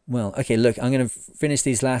 Well, okay, look, I'm going to finish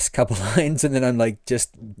these last couple lines and then I'm like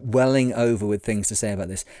just welling over with things to say about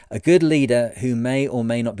this. A good leader who may or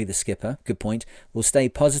may not be the skipper, good point, will stay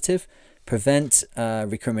positive, prevent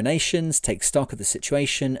recriminations, take stock of the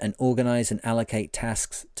situation and organize and allocate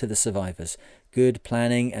tasks to the survivors. Good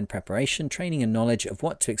planning and preparation, training and knowledge of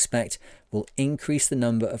what to expect will increase the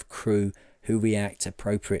number of crew who react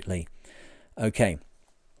appropriately. Okay,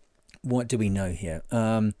 what do we know here?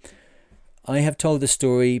 I have told the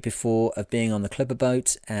story before of being on the Clipper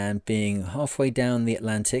boat and being halfway down the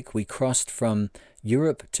Atlantic. We crossed from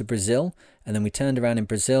Europe to Brazil and then we turned around in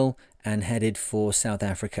Brazil and headed for South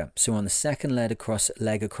Africa. So we're on the second leg across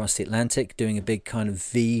the Atlantic, doing a big kind of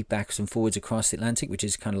V backwards and forwards across the Atlantic, which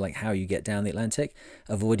is kind of like how you get down the Atlantic,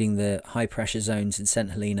 avoiding the high pressure zones in St.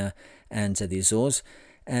 Helena and the Azores.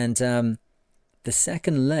 And the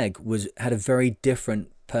second leg had a very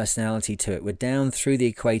different personality to it. We're down through the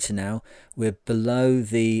equator now. We're below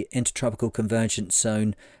the intertropical convergence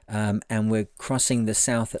zone, and we're crossing the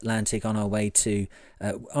South Atlantic on our way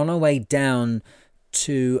down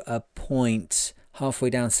to a point halfway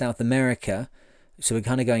down South America. So we're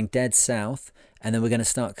kind of going dead south, and then we're going to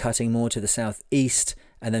start cutting more to the southeast,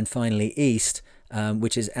 and then finally east,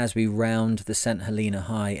 which is as we round the St. Helena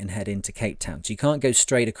High and head into Cape Town. So you can't go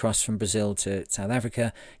straight across from Brazil to South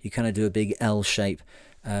Africa. You kind of do a big L shape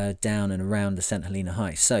down and around the St. Helena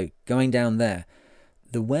High. So going down there,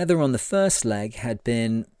 the weather on the first leg had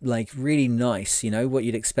been like really nice, what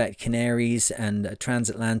you'd expect, Canaries and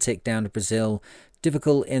transatlantic down to Brazil.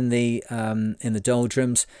 Difficult in the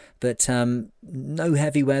doldrums, but no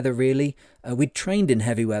heavy weather really. We'd trained in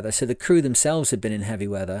heavy weather, so the crew themselves had been in heavy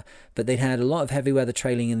weather, but they'd had a lot of heavy weather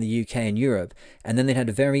training in the UK and Europe, and then they'd had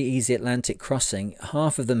a very easy Atlantic crossing.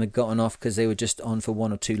 Half of them had gotten off because they were just on for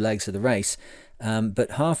one or two legs of the race,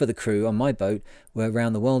 but half of the crew on my boat were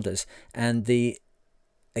round the worlders, and the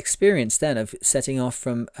experience then of setting off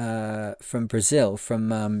from Brazil,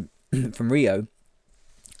 from Rio,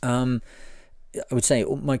 I would say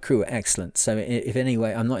my crew were excellent. So if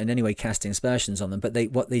anyway, I'm not in any way casting aspersions on them, but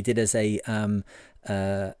what they did as a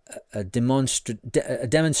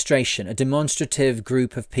demonstration, a demonstrative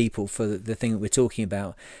group of people for the thing that we're talking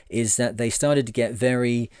about, is that they started to get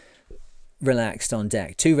very relaxed on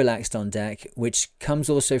deck, too relaxed on deck, which comes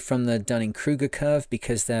also from the Dunning-Kruger curve,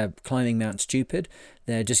 because they're climbing Mount Stupid.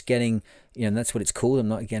 They're just getting, that's what it's called. I'm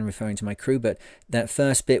not again referring to my crew, but that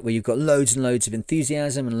first bit where you've got loads and loads of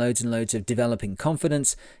enthusiasm and loads of developing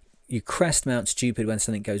confidence. You crest Mount Stupid when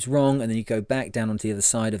something goes wrong, and then you go back down onto the other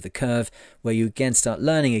side of the curve where you again start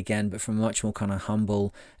learning again, but from a much more kind of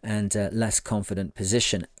humble and less confident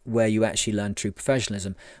position, where you actually learn true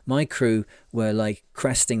professionalism. My crew were like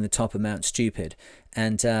cresting the top of Mount Stupid,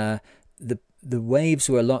 and the waves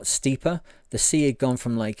were a lot steeper. The sea had gone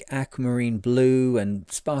from like aquamarine blue and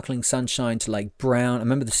sparkling sunshine to like brown. I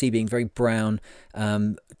remember the sea being very brown,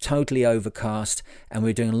 totally overcast, and we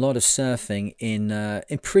were doing a lot of surfing in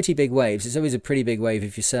pretty big waves. It's always a pretty big wave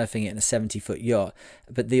if you're surfing it in a 70-foot yacht,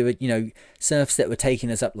 but there were surfs that were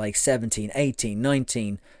taking us up like 17, 18,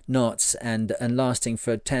 19 knots and lasting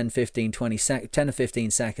for 10 or 15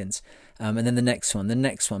 seconds, and then the next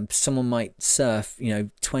one, someone might surf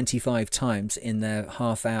 25 times in their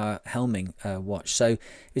half-hour helming watch. So it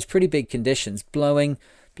was pretty big conditions, blowing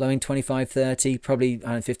 25, 30, probably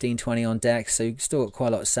 15, 20 on deck, so you still got quite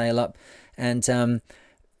a lot of sail up, and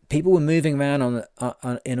people were moving around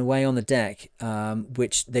in a way on the deck,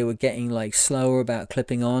 which they were getting like slower about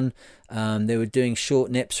clipping on. They were doing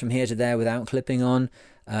short nips from here to there without clipping on.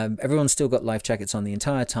 Everyone's still got life jackets on the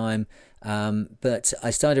entire time, but I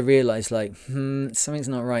started to realize like something's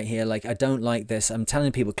not right here. Like, I don't like this. I'm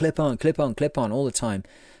telling people clip on all the time,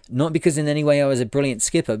 not because in any way I was a brilliant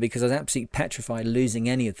skipper, because I was absolutely petrified of losing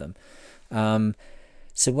any of them.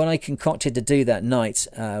 So what I concocted to do that night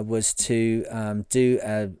was to do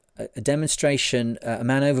a demonstration, a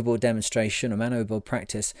man overboard demonstration, a man overboard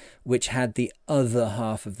practice, which had the other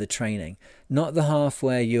half of the training, not the half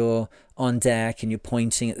where you're on deck and you're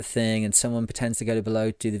pointing at the thing and someone pretends to go to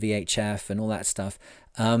below to do the VHF and all that stuff.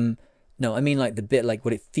 No, I mean like the bit, like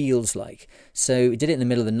what it feels like. So we did it in the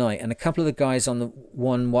middle of the night, and a couple of the guys on the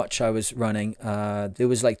one watch I was running, there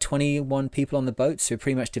was like 21 people on the boat, so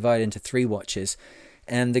pretty much divided into 3 watches.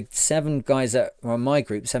 And the 7 guys that were on my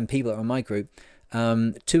group, 7 people that were on my group,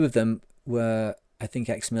 2 of them were, I think,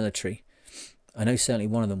 ex-military. I know certainly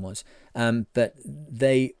one of them was. But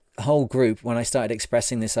the whole group, when I started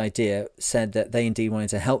expressing this idea, said that they indeed wanted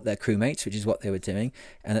to help their crewmates, which is what they were doing,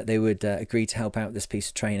 and that they would agree to help out with this piece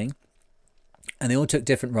of training. And they all took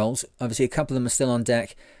different roles. Obviously, a couple of them are still on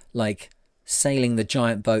deck, like sailing the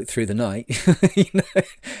giant boat through the night,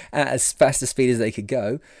 at as fast a speed as they could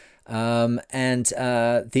go. And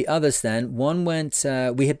the others then, one went,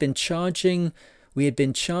 we had been charging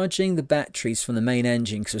the batteries from the main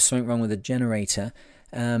engine because there was something wrong with the generator.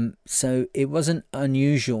 So it wasn't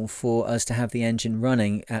unusual for us to have the engine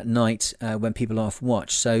running at night when people are off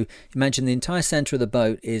watch. So imagine the entire centre of the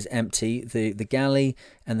boat is empty. The galley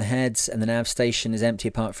and the heads and the nav station is empty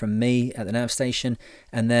apart from me at the nav station.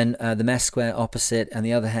 And then the mess square opposite and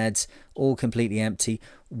the other heads all completely empty.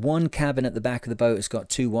 One cabin at the back of the boat has got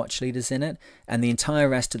 2 watch leaders in it, and the entire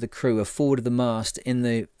rest of the crew are forward of the mast in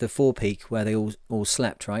the forepeak where they all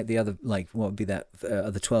slept, right? The other, like, what would be that,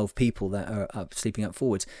 other 12 people that are sleeping up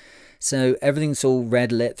forwards. So everything's all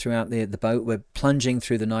red lit throughout the boat. We're plunging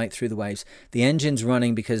through the night, through the waves. The engine's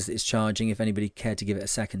running because it's charging, if anybody cared to give it a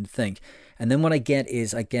second to think. And then what I get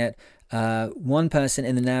is one person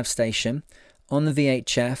in the nav station on the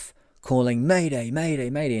VHF calling Mayday, Mayday,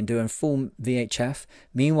 Mayday, and doing full VHF.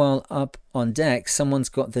 Meanwhile, up on deck, someone's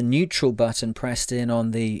got the neutral button pressed in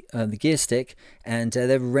on the gear stick, and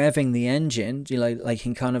they're revving the engine, like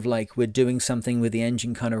in kind of like we're doing something with the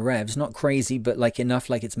engine kind of revs, not crazy, but like enough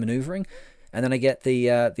like it's maneuvering. And then I get the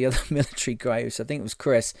other military guy, which I think it was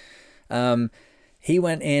Chris. He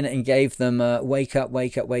went in and gave them wake up,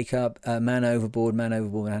 wake up, wake up, man overboard, man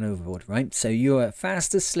overboard, man overboard, right? So you're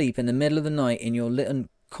fast asleep in the middle of the night in your little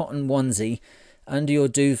cotton onesie under your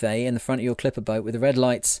duvet in the front of your clipper boat with the red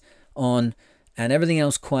lights on and everything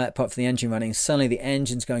else quiet apart from the engine running. Suddenly the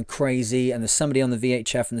engine's going crazy and there's somebody on the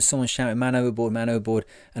VHF and there's someone shouting man overboard, man overboard.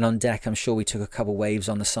 And on deck, I'm sure we took a couple waves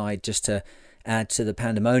on the side just to add to the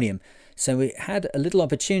pandemonium. So we had a little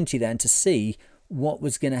opportunity then to see what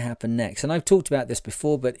was going to happen next. And I've talked about this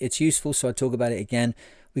before, but it's useful, so I talk about it again.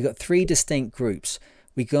 We got three distinct groups.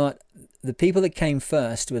 We got the people that came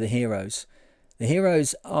first were the heroes. The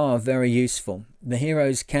heroes are very useful. The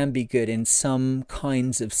heroes can be good in some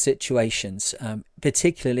kinds of situations,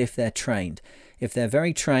 particularly if they're trained. If they're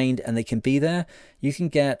very trained and they can be there, you can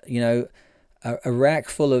get, a rack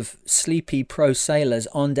full of sleepy pro sailors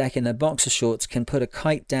on deck in their boxer shorts can put a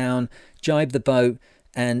kite down, jibe the boat,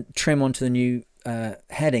 and trim onto the new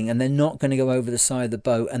heading, and they're not going to go over the side of the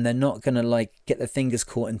boat, and they're not going to get their fingers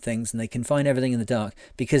caught in things, and they can find everything in the dark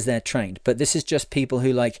because they're trained. But this is just people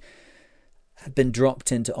who have been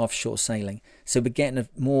dropped into offshore sailing, so we're getting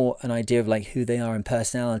an idea of who they are in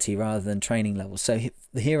personality rather than training levels. So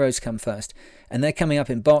the heroes come first, and they're coming up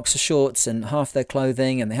in boxer shorts and half their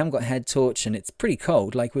clothing, and they haven't got head torch, and it's pretty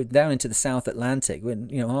cold. We're down into the South Atlantic, we're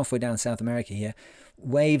halfway down South America here,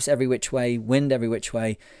 waves every which way, wind every which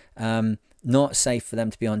way, not safe for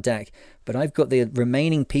them to be on deck. But I've got the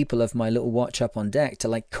remaining people of my little watch up on deck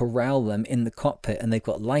to corral them in the cockpit, and they've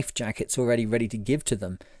got life jackets already ready to give to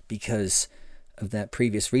them because of that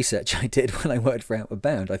previous research I did when I worked for Outward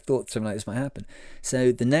Bound. I thought something like this might happen.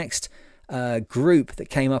 So the next group that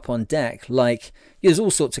came up on deck, there's all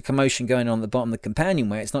sorts of commotion going on at the bottom of the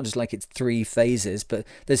companionway. It's not just it's three phases, but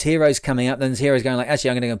there's heroes coming up, then there's heroes going actually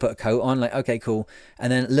I'm going to go put a coat on, okay, cool.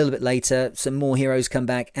 And then a little bit later, some more heroes come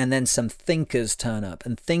back, and then some thinkers turn up.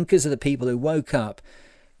 And thinkers are the people who woke up,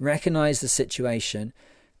 recognized the situation,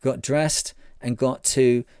 got dressed, and got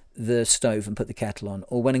to the stove and put the kettle on,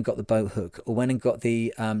 or went and got the boat hook, or went and got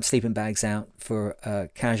the sleeping bags out for a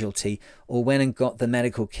casualty, or went and got the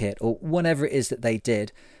medical kit, or whatever it is that they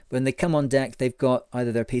did. When they come on deck, they've got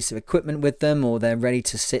either their piece of equipment with them, or they're ready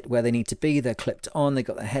to sit where they need to be. They're clipped on, they've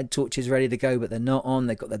got their head torches ready to go, but they're not on.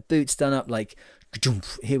 They've got their boots done up,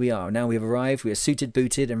 here we are, now we've arrived, we are suited,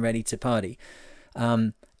 booted, and ready to party.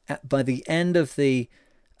 By the end of the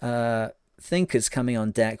thinkers coming on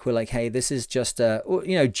deck, we're hey, this is just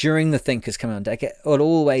during the thinkers coming on deck,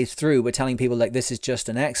 all the way through, we're telling people this is just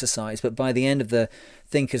an exercise. But by the end of the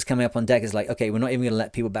thinkers coming up on deck, it's okay, we're not even going to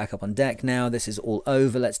let people back up on deck now, this is all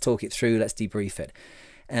over, let's talk it through, let's debrief it.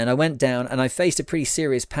 And I went down and I faced a pretty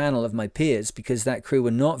serious panel of my peers, because that crew were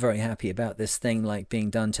not very happy about this thing being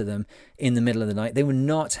done to them in the middle of the night. They were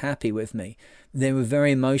not happy with me. They were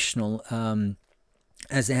very emotional,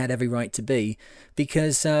 as they had every right to be,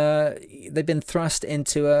 because they've been thrust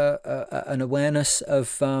into an awareness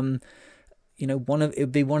of, it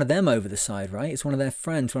would be one of them over the side, right? It's one of their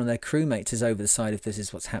friends, one of their crewmates is over the side if this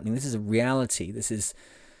is what's happening. This is a reality. This is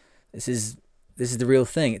the real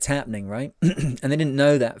thing. It's happening, right? And they didn't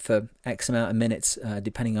know that for X amount of minutes,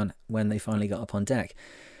 depending on when they finally got up on deck.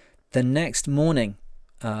 The next morning,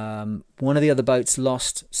 one of the other boats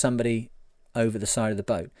lost somebody over the side of the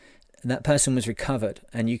boat. And that person was recovered,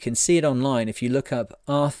 and you can see it online if you look up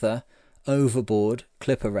Arthur overboard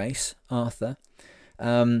clipper race. Arthur,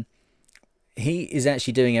 he is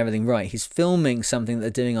actually doing everything right. He's filming something that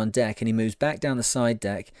they're doing on deck, and he moves back down the side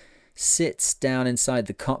deck, sits down inside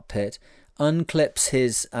the cockpit, unclips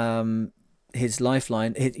his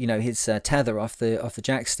lifeline, his tether off the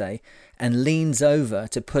jackstay, and leans over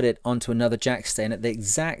to put it onto another jackstay. And at the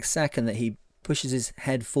exact second that he pushes his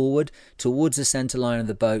head forward towards the center line of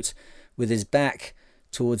the boat, with his back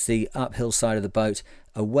towards the uphill side of the boat,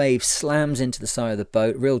 a wave slams into the side of the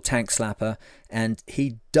boat, real tank slapper, and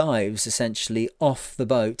he dives essentially off the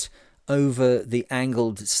boat over the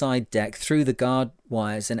angled side deck, through the guard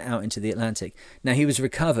wires, and out into the Atlantic. Now, he was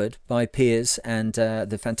recovered by Piers and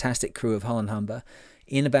the fantastic crew of Holland Humber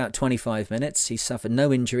in about 25 minutes. He suffered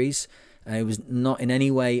no injuries. It was not in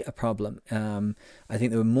any way a problem. I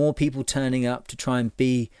think there were more people turning up to try and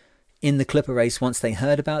be in the clipper race once they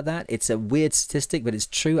heard about that. It's a weird statistic, but it's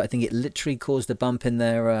true. I think it literally caused a bump in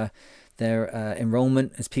their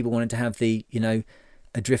enrollment, as people wanted to have the,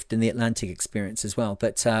 Adrift in the Atlantic experience as well.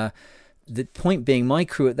 But the point being, my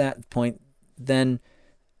crew at that point then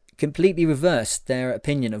completely reversed their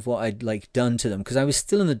opinion of what I'd like done to them, because I was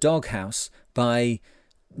still in the doghouse by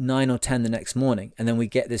 9 or 10 the next morning, and then we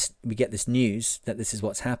get this news that this is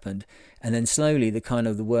what's happened, and then slowly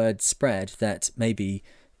the word spread that maybe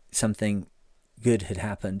something good had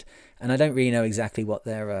happened. And I don't really know exactly what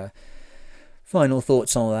their final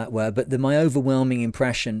thoughts on all that were, but my overwhelming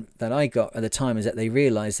impression that I got at the time is that they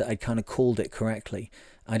realized that I'd kind of called it correctly.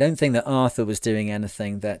 I don't think that Arthur was doing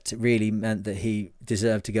anything that really meant that he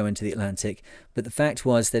deserved to go into the Atlantic, but the fact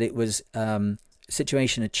was that it was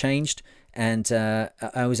situation had changed, and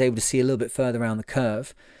I was able to see a little bit further around the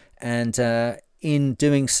curve, and in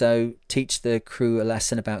doing so teach the crew a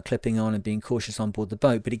lesson about clipping on and being cautious on board the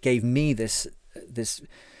boat. But it gave me this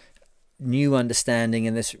new understanding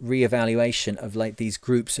and this reevaluation of like these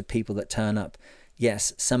groups of people that turn up.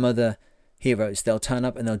 Yes, some other heroes, they'll turn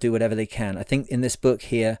up and they'll do whatever they can. I think in this book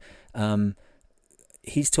here,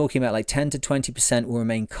 he's talking about like 10 to 20% will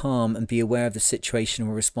remain calm and be aware of the situation and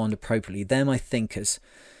will respond appropriately. They're my thinkers.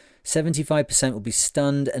 75% will be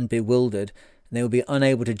stunned and bewildered, and they will be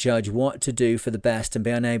unable to judge what to do for the best and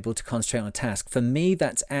be unable to concentrate on a task. For me,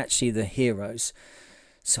 that's actually the heroes.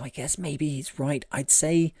 So I guess maybe he's right. I'd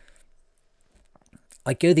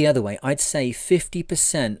go the other way. I'd say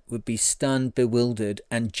 50% would be stunned, bewildered,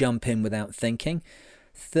 and jump in without thinking.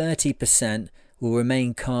 30% will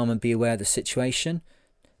remain calm and be aware of the situation.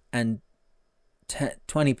 And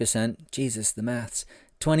 20%, Jesus, the maths,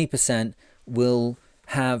 20% will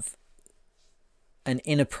have an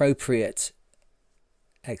inappropriate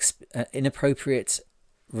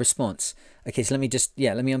response. Okay, so let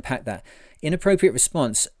me unpack that. Inappropriate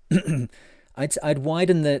response. I'd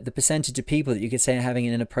widen the percentage of people that you could say are having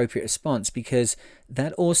an inappropriate response, because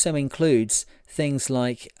that also includes things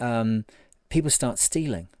like people start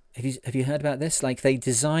stealing. Have you heard about this? Like, they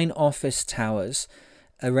design office towers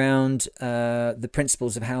around the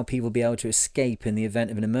principles of how people will be able to escape in the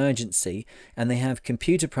event of an emergency, and they have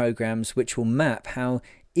computer programs which will map how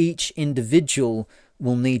each individual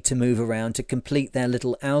will need to move around to complete their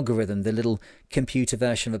little algorithm, the little computer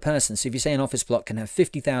version of a person. So if you say an office block can have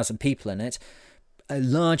 50,000 people in it, a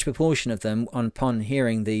large proportion of them, upon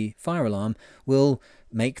hearing the fire alarm, will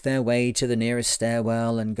make their way to the nearest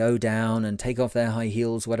stairwell and go down and take off their high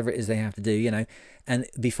heels, whatever it is they have to do, and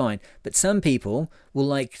be fine. But some people will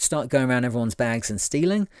like start going around everyone's bags and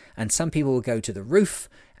stealing, and some people will go to the roof,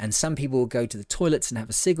 and some people will go to the toilets and have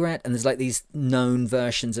a cigarette, and there's like these known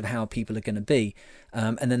versions of how people are going to be,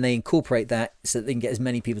 and then they incorporate that so that they can get as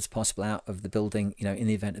many people as possible out of the building, in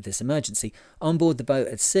the event of this emergency. On board the boat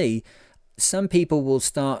at sea, some people will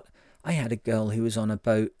start. I had a girl who was on a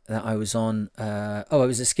boat that I was on. I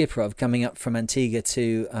was a skipper of, coming up from Antigua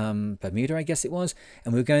to Bermuda, I guess it was.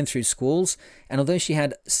 And we were going through squalls. And although she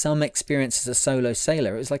had some experience as a solo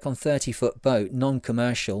sailor, it was like on 30-foot boat,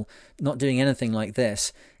 non-commercial, not doing anything like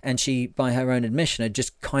this. And she, by her own admission, had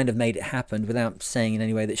just kind of made it happen, without saying in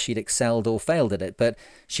any way that she'd excelled or failed at it. But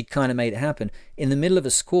she kind of made it happen. In the middle of a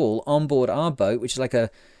squall, on board our boat, which is like a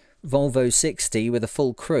Volvo 60 with a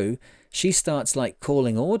full crew, she starts like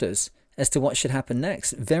calling orders as to what should happen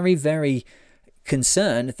next. Very, very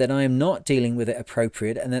concerned that I am not dealing with it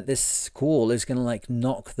appropriate, and that this squall is going to like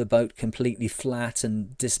knock the boat completely flat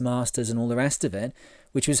and dismast us and all the rest of it,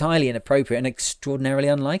 which was highly inappropriate and extraordinarily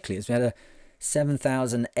unlikely, as we had a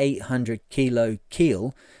 7,800 kilo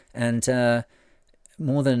keel and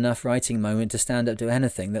more than enough writing moment to stand up to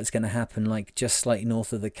anything that's going to happen like just slightly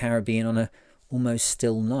north of the Caribbean on a almost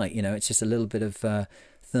still night. It's just a little bit of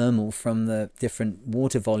thermal from the different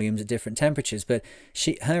water volumes at different temperatures, but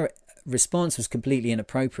her response was completely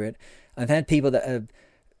inappropriate. I've had people that are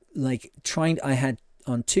like I had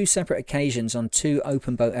on 2 separate occasions on 2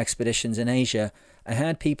 open boat expeditions in Asia, I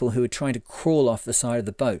had people who were trying to crawl off the side of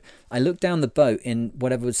the boat. I looked down the boat in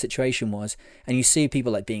whatever the situation was, and you see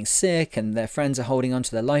people like being sick and their friends are holding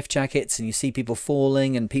onto their life jackets, and you see people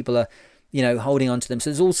falling and people are holding onto them. So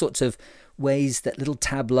there's all sorts of ways, that little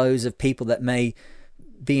tableaus of people that may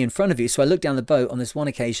be in front of you. So I look down the boat on this one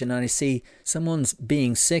occasion and I see someone's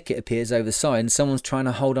being sick, it appears, over the side, and someone's trying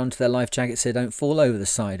to hold on to their life jacket so they don't fall over the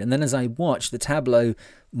side. And then as I watch, the tableau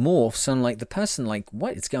morphs on like the person like,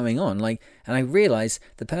 what is going on? Like, and I realize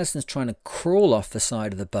the person's trying to crawl off the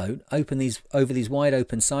side of the boat, over these wide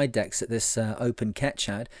open side decks that this open ketch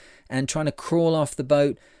had, and trying to crawl off the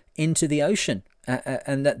boat into the ocean.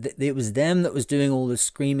 And that it was them that was doing all the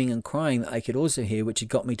screaming and crying that I could also hear, which had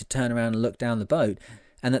got me to turn around and look down the boat.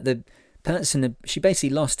 And that the person, she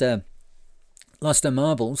basically lost her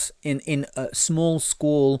marbles in a small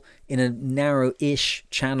squall in a narrow-ish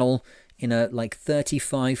channel in a like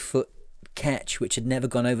 35-foot ketch, which had never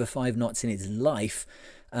gone over 5 knots in its life,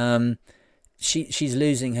 she's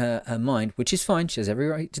losing her mind, which is fine. She has every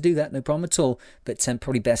right to do that, no problem at all. But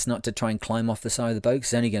probably best not to try and climb off the side of the boat, because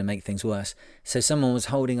it's only going to make things worse. So someone was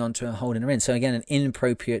holding on to her, holding her in. So again, an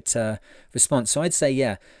inappropriate response. So I'd say,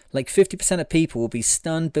 yeah, like 50% of people will be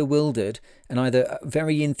stunned, bewildered, and either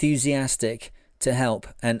very enthusiastic to help,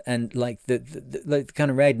 and like the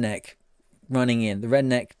kind of redneck running in. The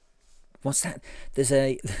redneck, what's that?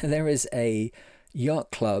 There is a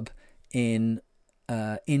yacht club in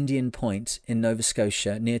Indian Point in Nova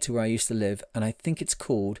Scotia, near to where I used to live, and I think it's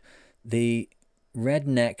called the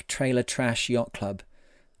Redneck Trailer Trash Yacht Club.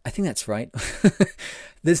 I think that's right.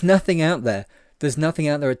 There's nothing out there. There's nothing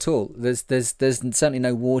out there at all. There's certainly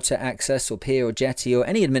no water access or pier or jetty or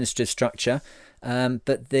any administrative structure.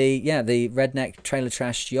 But the Redneck Trailer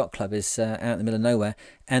Trash Yacht Club is out in the middle of nowhere,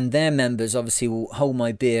 and their members obviously will hold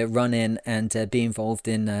my beer, run in, and be involved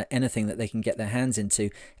in anything that they can get their hands into,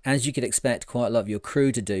 as you could expect quite a lot of your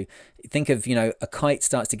crew to do. Think of, a kite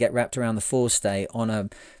starts to get wrapped around the forestay on a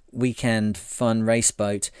weekend fun race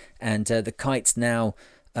boat, and the kite's now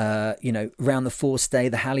around the forestay,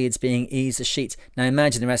 the halyards being eased, the sheets. Now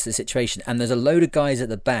imagine the rest of the situation, and there's a load of guys at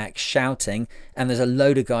the back shouting, and there's a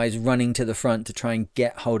load of guys running to the front to try and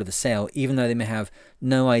get hold of the sail, even though they may have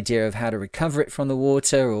no idea of how to recover it from the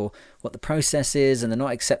water or what the process is, and they're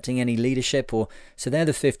not accepting any leadership. So they're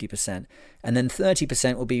the 50%, and then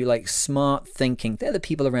 30% will be like smart thinking. They're the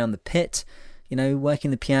people around the pit,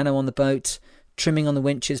 working the piano on the boat, trimming on the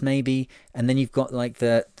winches maybe, and then you've got like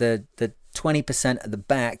the 20% at the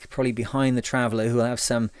back, probably behind the traveller, who will have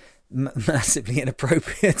some massively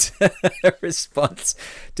inappropriate response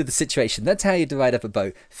to the situation. That's how you divide up a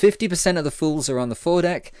boat. 50% of the fools are on the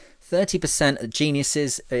foredeck, 30% of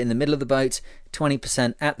geniuses are in the middle of the boat,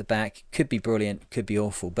 20% at the back. Could be brilliant, could be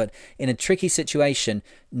awful. But in a tricky situation,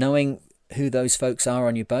 knowing who those folks are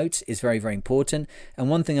on your boat is very, very important. And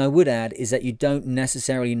one thing I would add is that you don't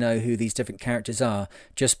necessarily know who these different characters are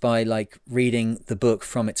just by like reading the book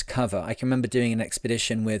from its cover. I can remember doing an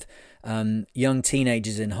expedition with young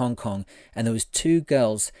teenagers in Hong Kong, and there was 2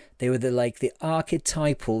 girls. They were the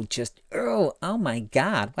archetypal, just oh my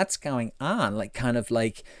god, what's going on, like kind of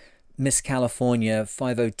like Miss California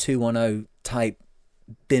 50210 type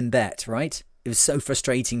bimbette, right? It was so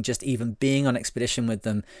frustrating just even being on expedition with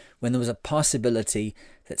them, when there was a possibility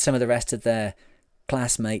that some of the rest of their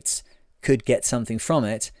classmates could get something from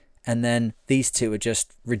it, and then these 2 are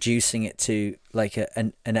just reducing it to like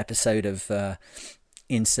an episode of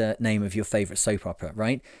insert name of your favorite soap opera,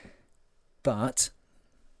 right? But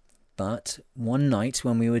one night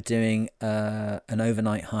when we were doing an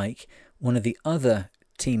overnight hike, one of the other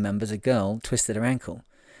team members, a girl, twisted her ankle,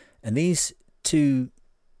 and these 2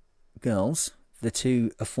 girls, the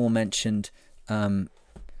 2 aforementioned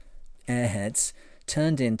airheads,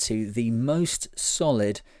 turned into the most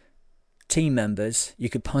solid team members you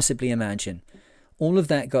could possibly imagine. All of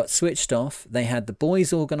that got switched off. They had the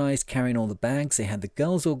boys organised carrying all the bags. They had the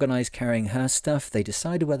girls organised carrying her stuff. They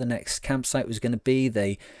decided where the next campsite was going to be.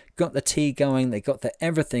 They got the tea going. They got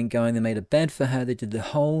everything going. They made a bed for her. They did the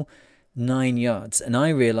whole 9 yards. And I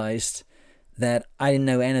realised that I didn't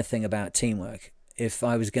know anything about teamwork. If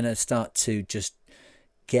I was going to start to just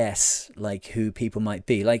guess like who people might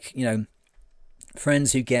be, like,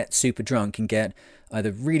 friends who get super drunk and get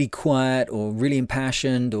either really quiet or really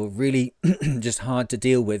impassioned or really just hard to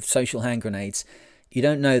deal with, social hand grenades. You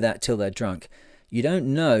don't know that till they're drunk. You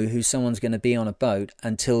don't know who someone's going to be on a boat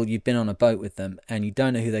until you've been on a boat with them, and you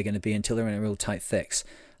don't know who they're going to be until they're in a real tight fix.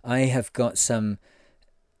 I have got some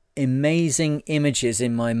amazing images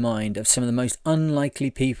in my mind of some of the most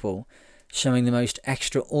unlikely people showing the most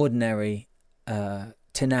extraordinary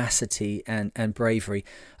tenacity and bravery.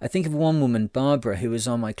 I think of one woman, Barbara, who was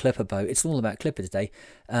on my Clipper boat. It's all about Clipper today.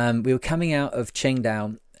 We were coming out of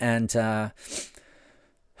Qingdao, and let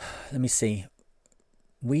me see.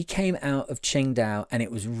 We came out of Qingdao, and it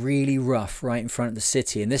was really rough right in front of the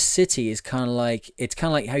city. And this city is kind of like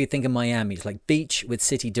how you think of Miami. It's like beach with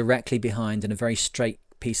city directly behind and a very straight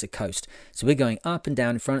piece of coast. So we're going up and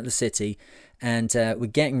down in front of the city, and we're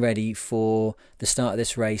getting ready for the start of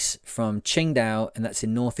this race from Qingdao, and that's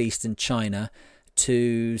in northeastern China,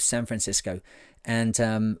 to San Francisco. And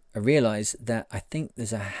I realised that I think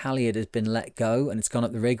there's a halyard has been let go and it's gone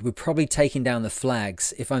up the rig. We're probably taking down the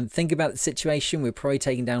flags. If I'm thinking about the situation, we're probably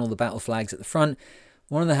taking down all the battle flags at the front.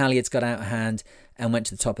 One of the halyards got out of hand and went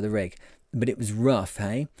to the top of the rig. But it was rough,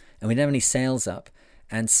 hey? And we didn't have any sails up.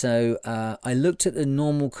 And so I looked at the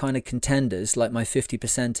normal kind of contenders, like my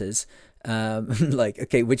 50%ers, Like,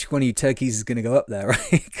 okay, which one of you turkeys is going to go up there, right?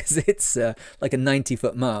 Because it's like a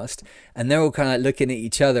 90-foot mast, and they're all kind of like looking at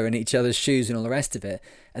each other and each other's shoes and all the rest of it.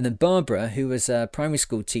 And then Barbara, who was a primary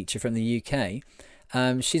school teacher from the UK,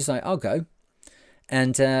 she's like, I'll go.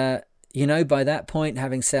 And, by that point,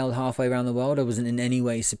 having sailed halfway around the world, I wasn't in any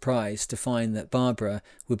way surprised to find that Barbara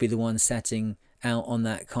would be the one setting out on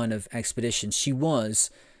that kind of expedition. She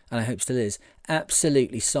was, and I hope still is,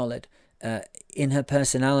 absolutely solid. In her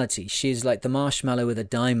personality, she's like the marshmallow with a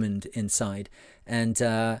diamond inside, and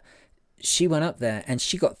she went up there and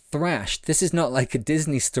she got thrashed. This is not like a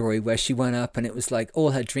Disney story where she went up and it was like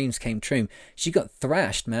all her dreams came true. She got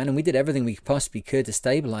thrashed, man, and we did everything we possibly could to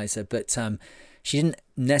stabilize her, but she didn't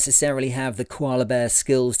necessarily have the koala bear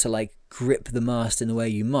skills to like grip the mast in the way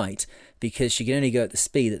you might, because she could only go at the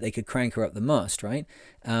speed that they could crank her up the mast, right?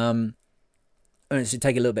 And it should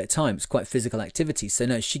take a little bit of time. It's quite physical activity. So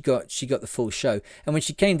no, she got the full show. And when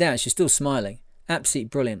she came down, she's still smiling. Absolutely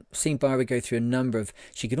brilliant. Seen Barbara go through a number of...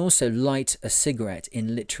 She can also light a cigarette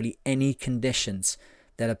in literally any conditions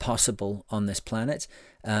that are possible on this planet.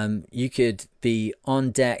 You could be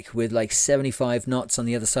on deck with like 75 knots on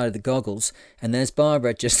the other side of the goggles, and there's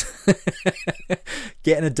Barbara just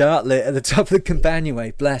getting a dart lit at the top of the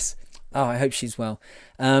companionway. Bless. Oh, I hope she's well.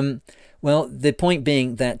 Well, the point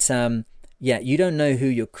being that... you don't know who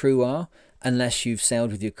your crew are unless you've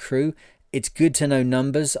sailed with your crew. It's good to know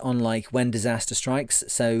numbers on like when disaster strikes.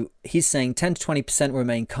 So he's saying 10 to 20% will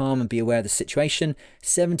remain calm and be aware of the situation.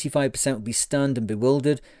 75% will be stunned and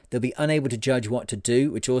bewildered. They'll be unable to judge what to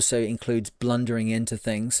do, which also includes blundering into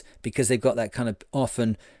things because they've got that kind of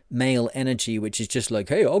often male energy, which is just like,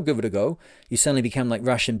 hey, I'll give it a go. You suddenly become like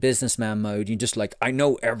Russian businessman mode. You're just like, I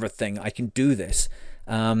know everything. I can do this.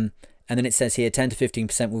 And then it says here 10 to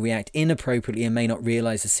 15% will react inappropriately and may not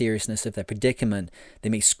realize the seriousness of their predicament. They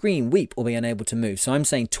may scream, weep, or be unable to move. So I'm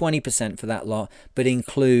saying 20% for that lot, but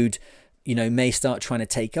include, may start trying to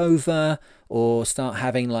take over or start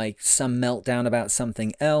having like some meltdown about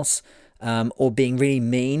something else, or being really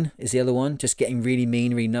mean is the other one. Just getting really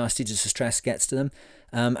mean, really nasty, just the stress gets to them.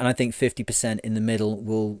 And I think 50% in the middle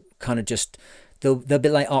will kind of just... They'll be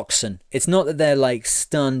like oxen. It's not that they're like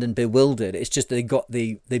stunned and bewildered. It's just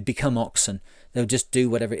they become oxen. They'll just do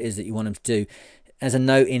whatever it is that you want them to do. As a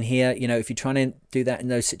note in here, if you're trying to do that in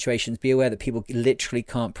those situations, be aware that people literally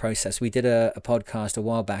can't process. We did a podcast a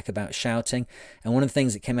while back about shouting, and one of the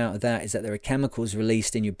things that came out of that is that there are chemicals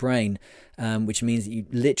released in your brain, which means that you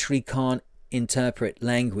literally can't interpret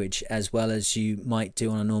language as well as you might do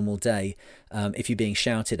on a normal day if you're being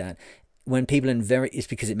shouted at. When people it's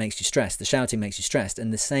because it makes you stressed. The shouting makes you stressed,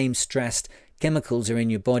 and the same stressed chemicals are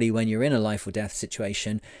in your body when you're in a life or death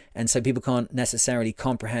situation, and so people can't necessarily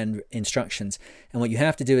comprehend instructions. And what you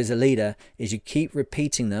have to do as a leader is you keep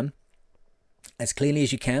repeating them as clearly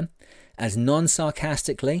as you can, as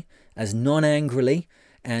non-sarcastically, as non-angrily,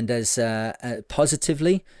 and as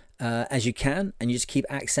positively as you can, and you just keep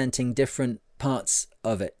accenting different parts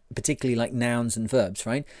of it, particularly like nouns and verbs,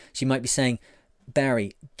 right? So you might be saying,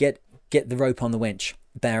 Barry, get the rope on the winch.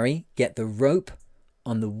 Barry, get the rope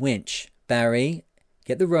on the winch. Barry,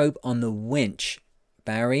 get the rope on the winch.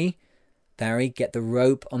 Barry, get the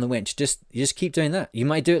rope on the winch. You just keep doing that. You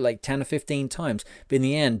might do it like 10 or 15 times, but in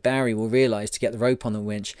the end, Barry will realize to get the rope on the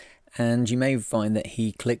winch, and you may find that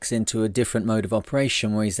he clicks into a different mode of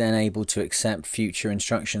operation where he's then able to accept future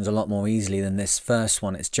instructions a lot more easily than this first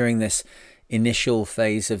one. It's during this initial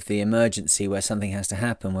phase of the emergency where something has to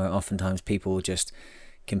happen, where oftentimes people will just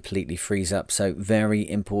completely freeze up. So very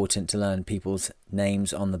important to learn people's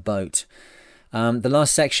names on the boat. The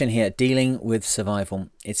last section here, dealing with survival.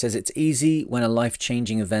 It says it's easy when a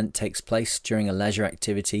life-changing event takes place during a leisure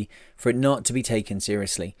activity for it not to be taken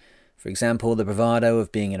seriously. For example, the bravado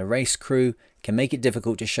of being in a race crew can make it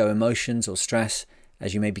difficult to show emotions or stress,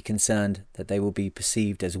 as you may be concerned that they will be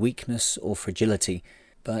perceived as weakness or fragility.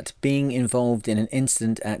 But being involved in an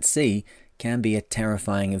incident at sea can be a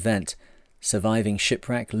terrifying event. Surviving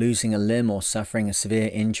shipwreck, losing a limb or suffering a severe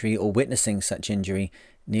injury or witnessing such injury,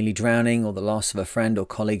 nearly drowning or the loss of a friend or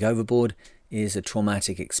colleague overboard is a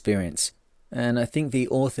traumatic experience. And I think the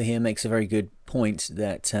author here makes a very good point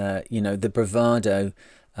that, the bravado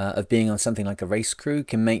of being on something like a race crew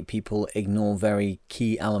can make people ignore very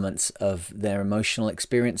key elements of their emotional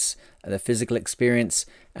experience, their physical experience,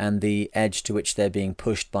 and the edge to which they're being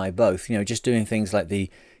pushed by both. Just doing things like the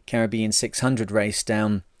Caribbean 600 race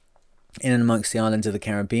down in and amongst the islands of the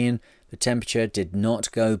Caribbean, the temperature did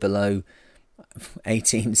not go below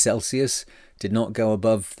 18 Celsius, did not go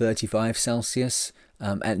above 35 Celsius.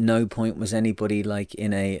 At no point was anybody like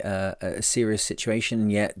in a serious situation,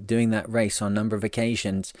 yet doing that race on a number of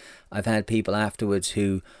occasions, I've had people afterwards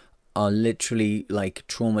who are literally like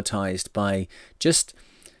traumatized by just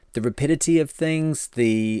the rapidity of things,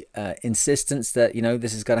 the insistence that,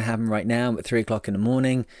 this has got to happen right now at 3 o'clock in the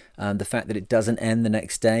morning, the fact that it doesn't end the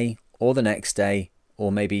next day or the next day,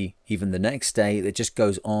 or maybe even the next day. It just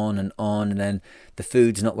goes on, and then the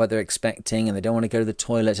food's not what they're expecting, and they don't want to go to the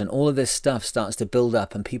toilet, and all of this stuff starts to build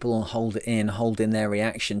up, and people will hold in their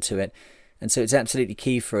reaction to it. And so it's absolutely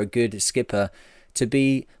key for a good skipper to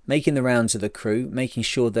be making the rounds of the crew, making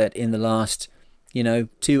sure that in the last,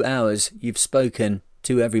 2 hours, you've spoken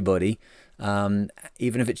to everybody, even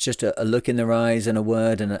if it's just a look in their eyes and a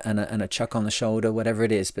word and a chuck on the shoulder, whatever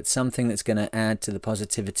it is, but something that's going to add to the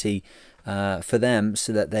positivity for them,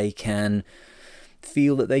 so that they can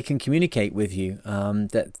feel that they can communicate with you,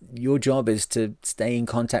 that your job is to stay in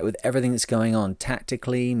contact with everything that's going on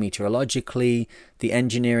tactically, meteorologically, the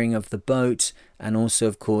engineering of the boat, and also,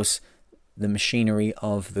 of course, the machinery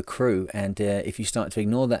of the crew. And if you start to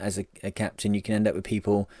ignore that as a captain, you can end up with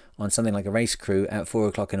people on something like a race crew at 4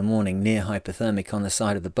 o'clock in the morning, near hypothermic on the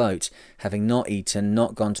side of the boat, having not eaten,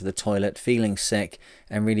 not gone to the toilet, feeling sick,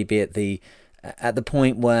 and really be at the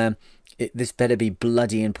point where this better be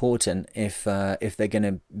bloody important if they're going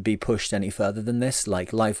to be pushed any further than this,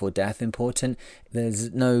 like life or death important.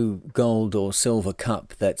 There's no gold or silver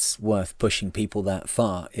cup that's worth pushing people that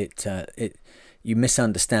far. You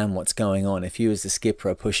misunderstand what's going on if you as the skipper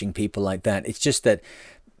are pushing people like that. It's just that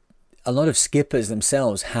a lot of skippers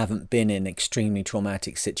themselves haven't been in extremely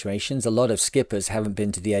traumatic situations. A lot of skippers haven't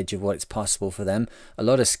been to the edge of what's possible for them. A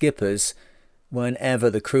lot of skippers, whenever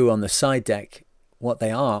the crew on the side deck, what they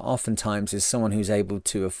are oftentimes is someone who's able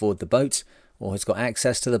to afford the boat, or has got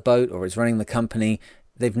access to the boat, or is running the company.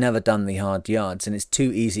 They've never done the hard yards, and it's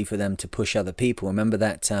too easy for them to push other people. Remember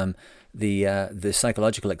that the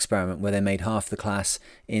psychological experiment where they made half the class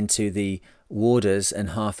into the warders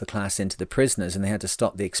and half the class into the prisoners, and they had to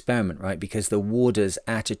stop the experiment, right? Because the warders'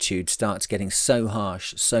 attitude starts getting so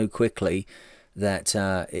harsh so quickly that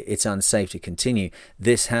it's unsafe to continue.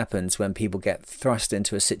 This happens when people get thrust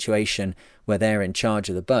into a situation where they're in charge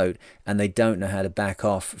of the boat and they don't know how to back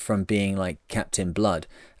off from being like Captain Blood.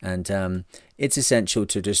 And it's essential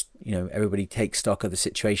to just, everybody take stock of the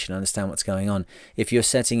situation, understand what's going on. If you're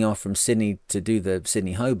setting off from Sydney to do the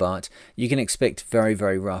Sydney-Hobart, you can expect very,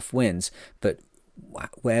 very rough winds. But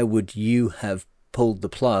where would you have pulled the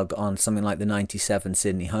plug on something like the 97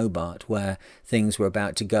 Sydney-Hobart, where things were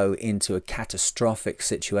about to go into a catastrophic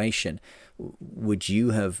situation? Would you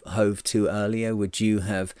have hove to earlier? Would you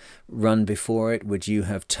have run before it? Would you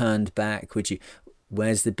have turned back?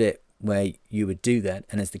 Where's the bit where you would do that?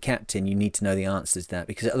 And as the captain, you need to know the answers to that,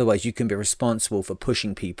 because otherwise you can be responsible for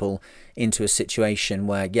pushing people into a situation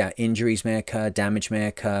where, injuries may occur, damage may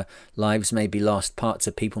occur, lives may be lost, parts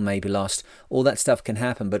of people may be lost. All that stuff can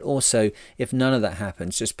happen. But also, if none of that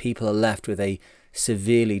happens, just people are left with a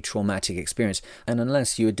severely traumatic experience. And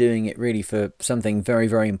unless you are doing it really for something very,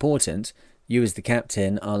 very important, you as the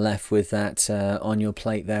captain are left with that on your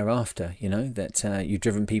plate thereafter, that you've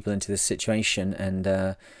driven people into this situation.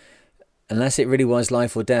 And unless it really was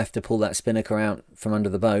life or death to pull that spinnaker out from under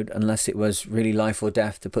the boat, unless it was really life or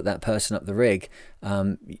death to put that person up the rig,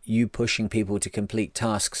 you pushing people to complete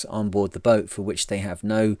tasks on board the boat for which they have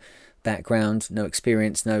no background, no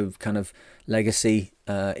experience, no kind of legacy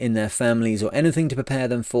in their families or anything to prepare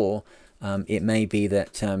them for, it may be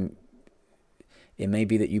that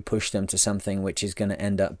you push them to something which is going to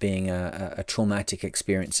end up being a traumatic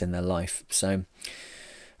experience in their life. So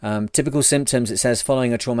typical symptoms, it says,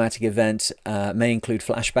 following a traumatic event may include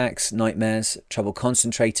flashbacks, nightmares, trouble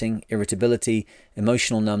concentrating, irritability,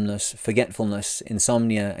 emotional numbness, forgetfulness,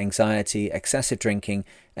 insomnia, anxiety, excessive drinking,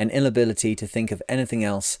 an inability to think of anything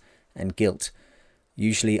else, and guilt.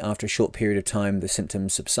 Usually after a short period of time, the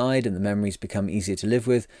symptoms subside and the memories become easier to live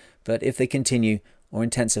with, but if they continue or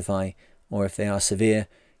intensify, or if they are severe,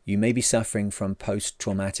 you may be suffering from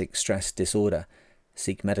post-traumatic stress disorder.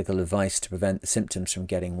 Seek medical advice to prevent the symptoms from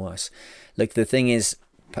getting worse. Look, the thing is,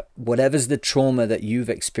 whatever's the trauma that you've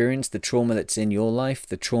experienced, the trauma that's in your life,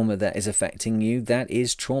 the trauma that is affecting you, that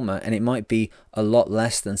is trauma. And it might be a lot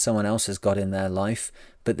less than someone else has got in their life,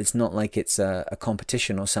 but it's not like it's a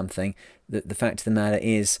competition or something. The fact of the matter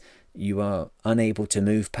is, you are unable to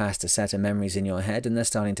move past a set of memories in your head, and they're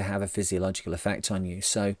starting to have a physiological effect on you.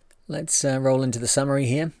 So let's roll into the summary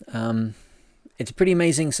here. It's a pretty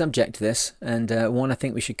amazing subject, this, and one I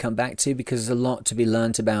think we should come back to because there's a lot to be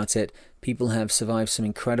learnt about it. People have survived some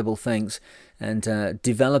incredible things, and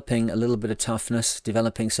developing a little bit of toughness,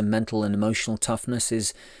 developing some mental and emotional toughness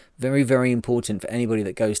is very, very important for anybody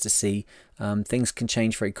that goes to sea. Things can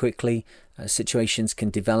change very quickly. Situations can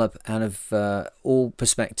develop out of all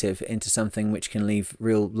perspective into something which can leave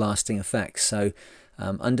real lasting effects. So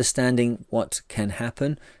understanding what can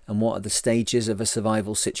happen and what are the stages of a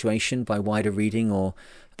survival situation by wider reading or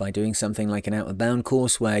by doing something like an Outward Bound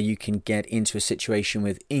course where you can get into a situation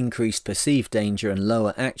with increased perceived danger and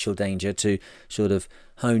lower actual danger to sort of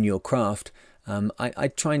hone your craft. I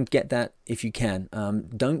try and get that if you can.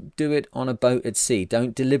 Don't do it on a boat at sea.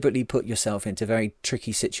 Don't deliberately put yourself into very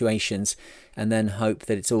tricky situations and then hope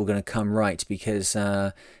that it's all going to come right, because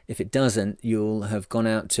if it doesn't, you'll have gone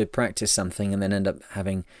out to practice something and then end up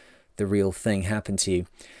having the real thing happen to you.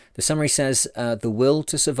 The summary says, the will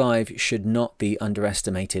to survive should not be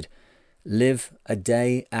underestimated. Live a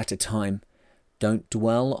day at a time. Don't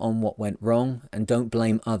dwell on what went wrong and don't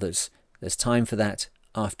blame others. There's time for that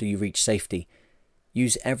after you reach safety.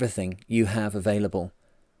 Use everything you have available.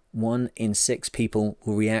 1 in 6 people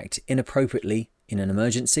will react inappropriately in an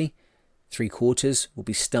emergency. 3/4 will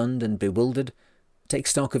be stunned and bewildered. Take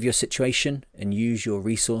stock of your situation and use your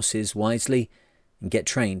resources wisely, and get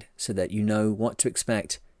trained so that you know what to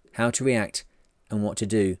expect, how to react, and what to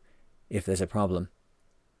do if there's a problem.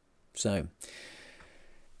 So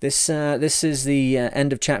This is the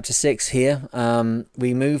end of chapter 6 here.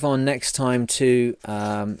 We move on next time to,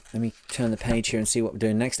 let me turn the page here and see what we're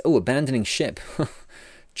doing next. Oh, abandoning ship.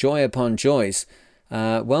 Joy upon joys.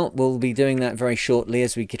 Well, we'll be doing that very shortly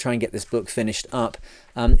as we try and get this book finished up.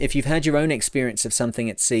 If you've had your own experience of something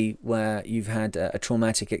at sea where you've had a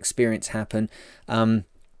traumatic experience happen, I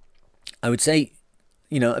would say,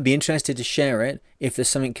 I'd be interested to share it if there's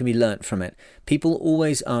something can be learnt from it. People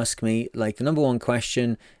always ask me, like, the number one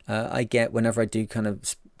question I get whenever I do kind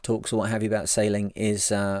of talks or what have you about sailing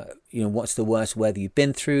is, what's the worst weather you've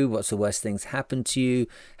been through? What's the worst things happened to you?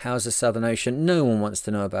 How's the Southern Ocean? No one wants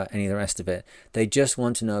to know about any of the rest of it. They just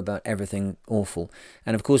want to know about everything awful.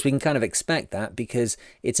 And of course, we can kind of expect that because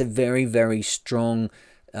it's a very, very strong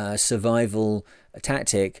survival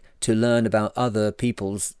tactic to learn about other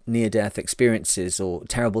people's near-death experiences or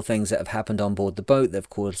terrible things that have happened on board the boat that have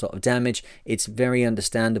caused a lot of damage. It's very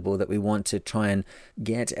understandable that we want to try and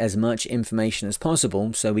get as much information as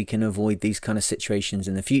possible so we can avoid these kind of situations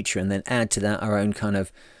in the future, and then add to that our own kind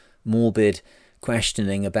of morbid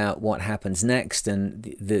questioning about what happens next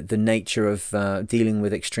and the nature of dealing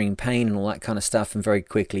with extreme pain and all that kind of stuff. And very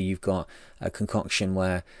quickly you've got a concoction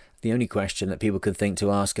where the only question that people could think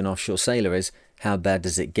to ask an offshore sailor is, how bad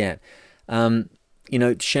does it get?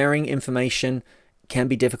 Sharing information can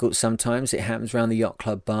be difficult sometimes. It happens around the yacht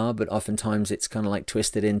club bar, but oftentimes it's kind of like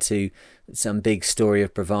twisted into some big story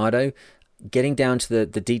of bravado. Getting down to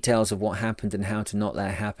the details of what happened and how to not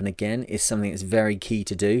let it happen again is something that's very key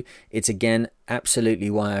to do. It's, again,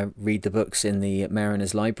 absolutely why I read the books in the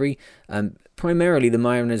Mariner's Library. Primarily the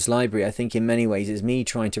Mariner's Library, I think in many ways, is me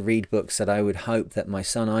trying to read books that I would hope that my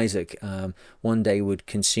son Isaac one day would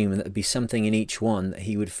consume, and that would be something in each one that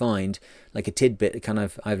he would find, like a tidbit that kind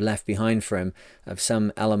of I've left behind for him, of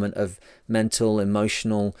some element of mental,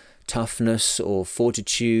 emotional toughness or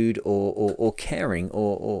fortitude or caring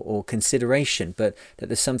or consideration, but that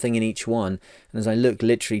there's something in each one. And as I look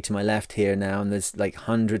literally to my left here now, and there's like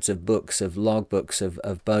hundreds of books, of logbooks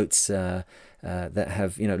of boats that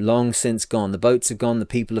have long since gone. The boats have gone, the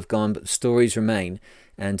people have gone, but the stories remain.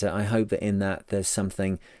 And I hope that in that there's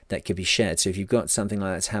something that could be shared. So if you've got something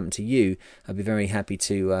like that's happened to you, I'd be very happy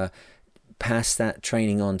to pass that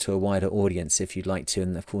training on to a wider audience if you'd like to.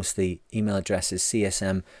 And of course the email address is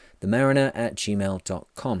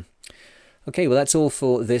csmthemariner@gmail.com. Okay, well, that's all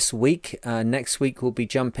for this week. Next week, we'll be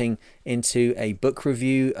jumping into a book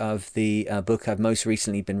review of the book I've most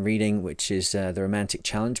recently been reading, which is The Romantic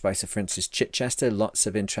Challenge by Sir Francis Chichester. Lots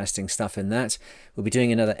of interesting stuff in that. We'll be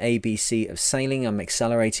doing another ABC of sailing. I'm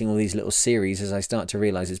accelerating all these little series as I start to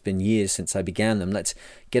realize it's been years since I began them. Let's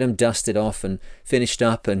get them dusted off and finished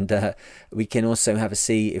up, and we can also have a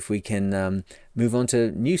see if we can move on to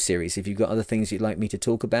new series. If you've got other things you'd like me to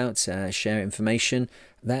talk about, share information,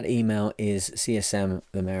 that email is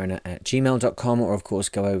csmthemariner@gmail.com, or of course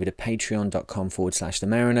go over to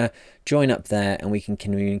patreon.com/themariner, join up there, and we can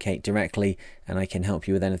communicate directly, and I can help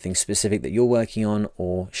you with anything specific that you're working on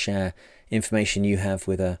or share information you have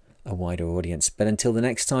with a wider audience. But until the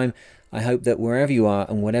next time, I hope that wherever you are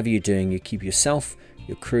and whatever you're doing, you keep yourself,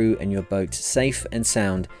 your crew, and your boat safe and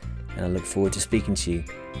sound, and I look forward to speaking to you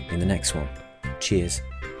in the next one. Cheers.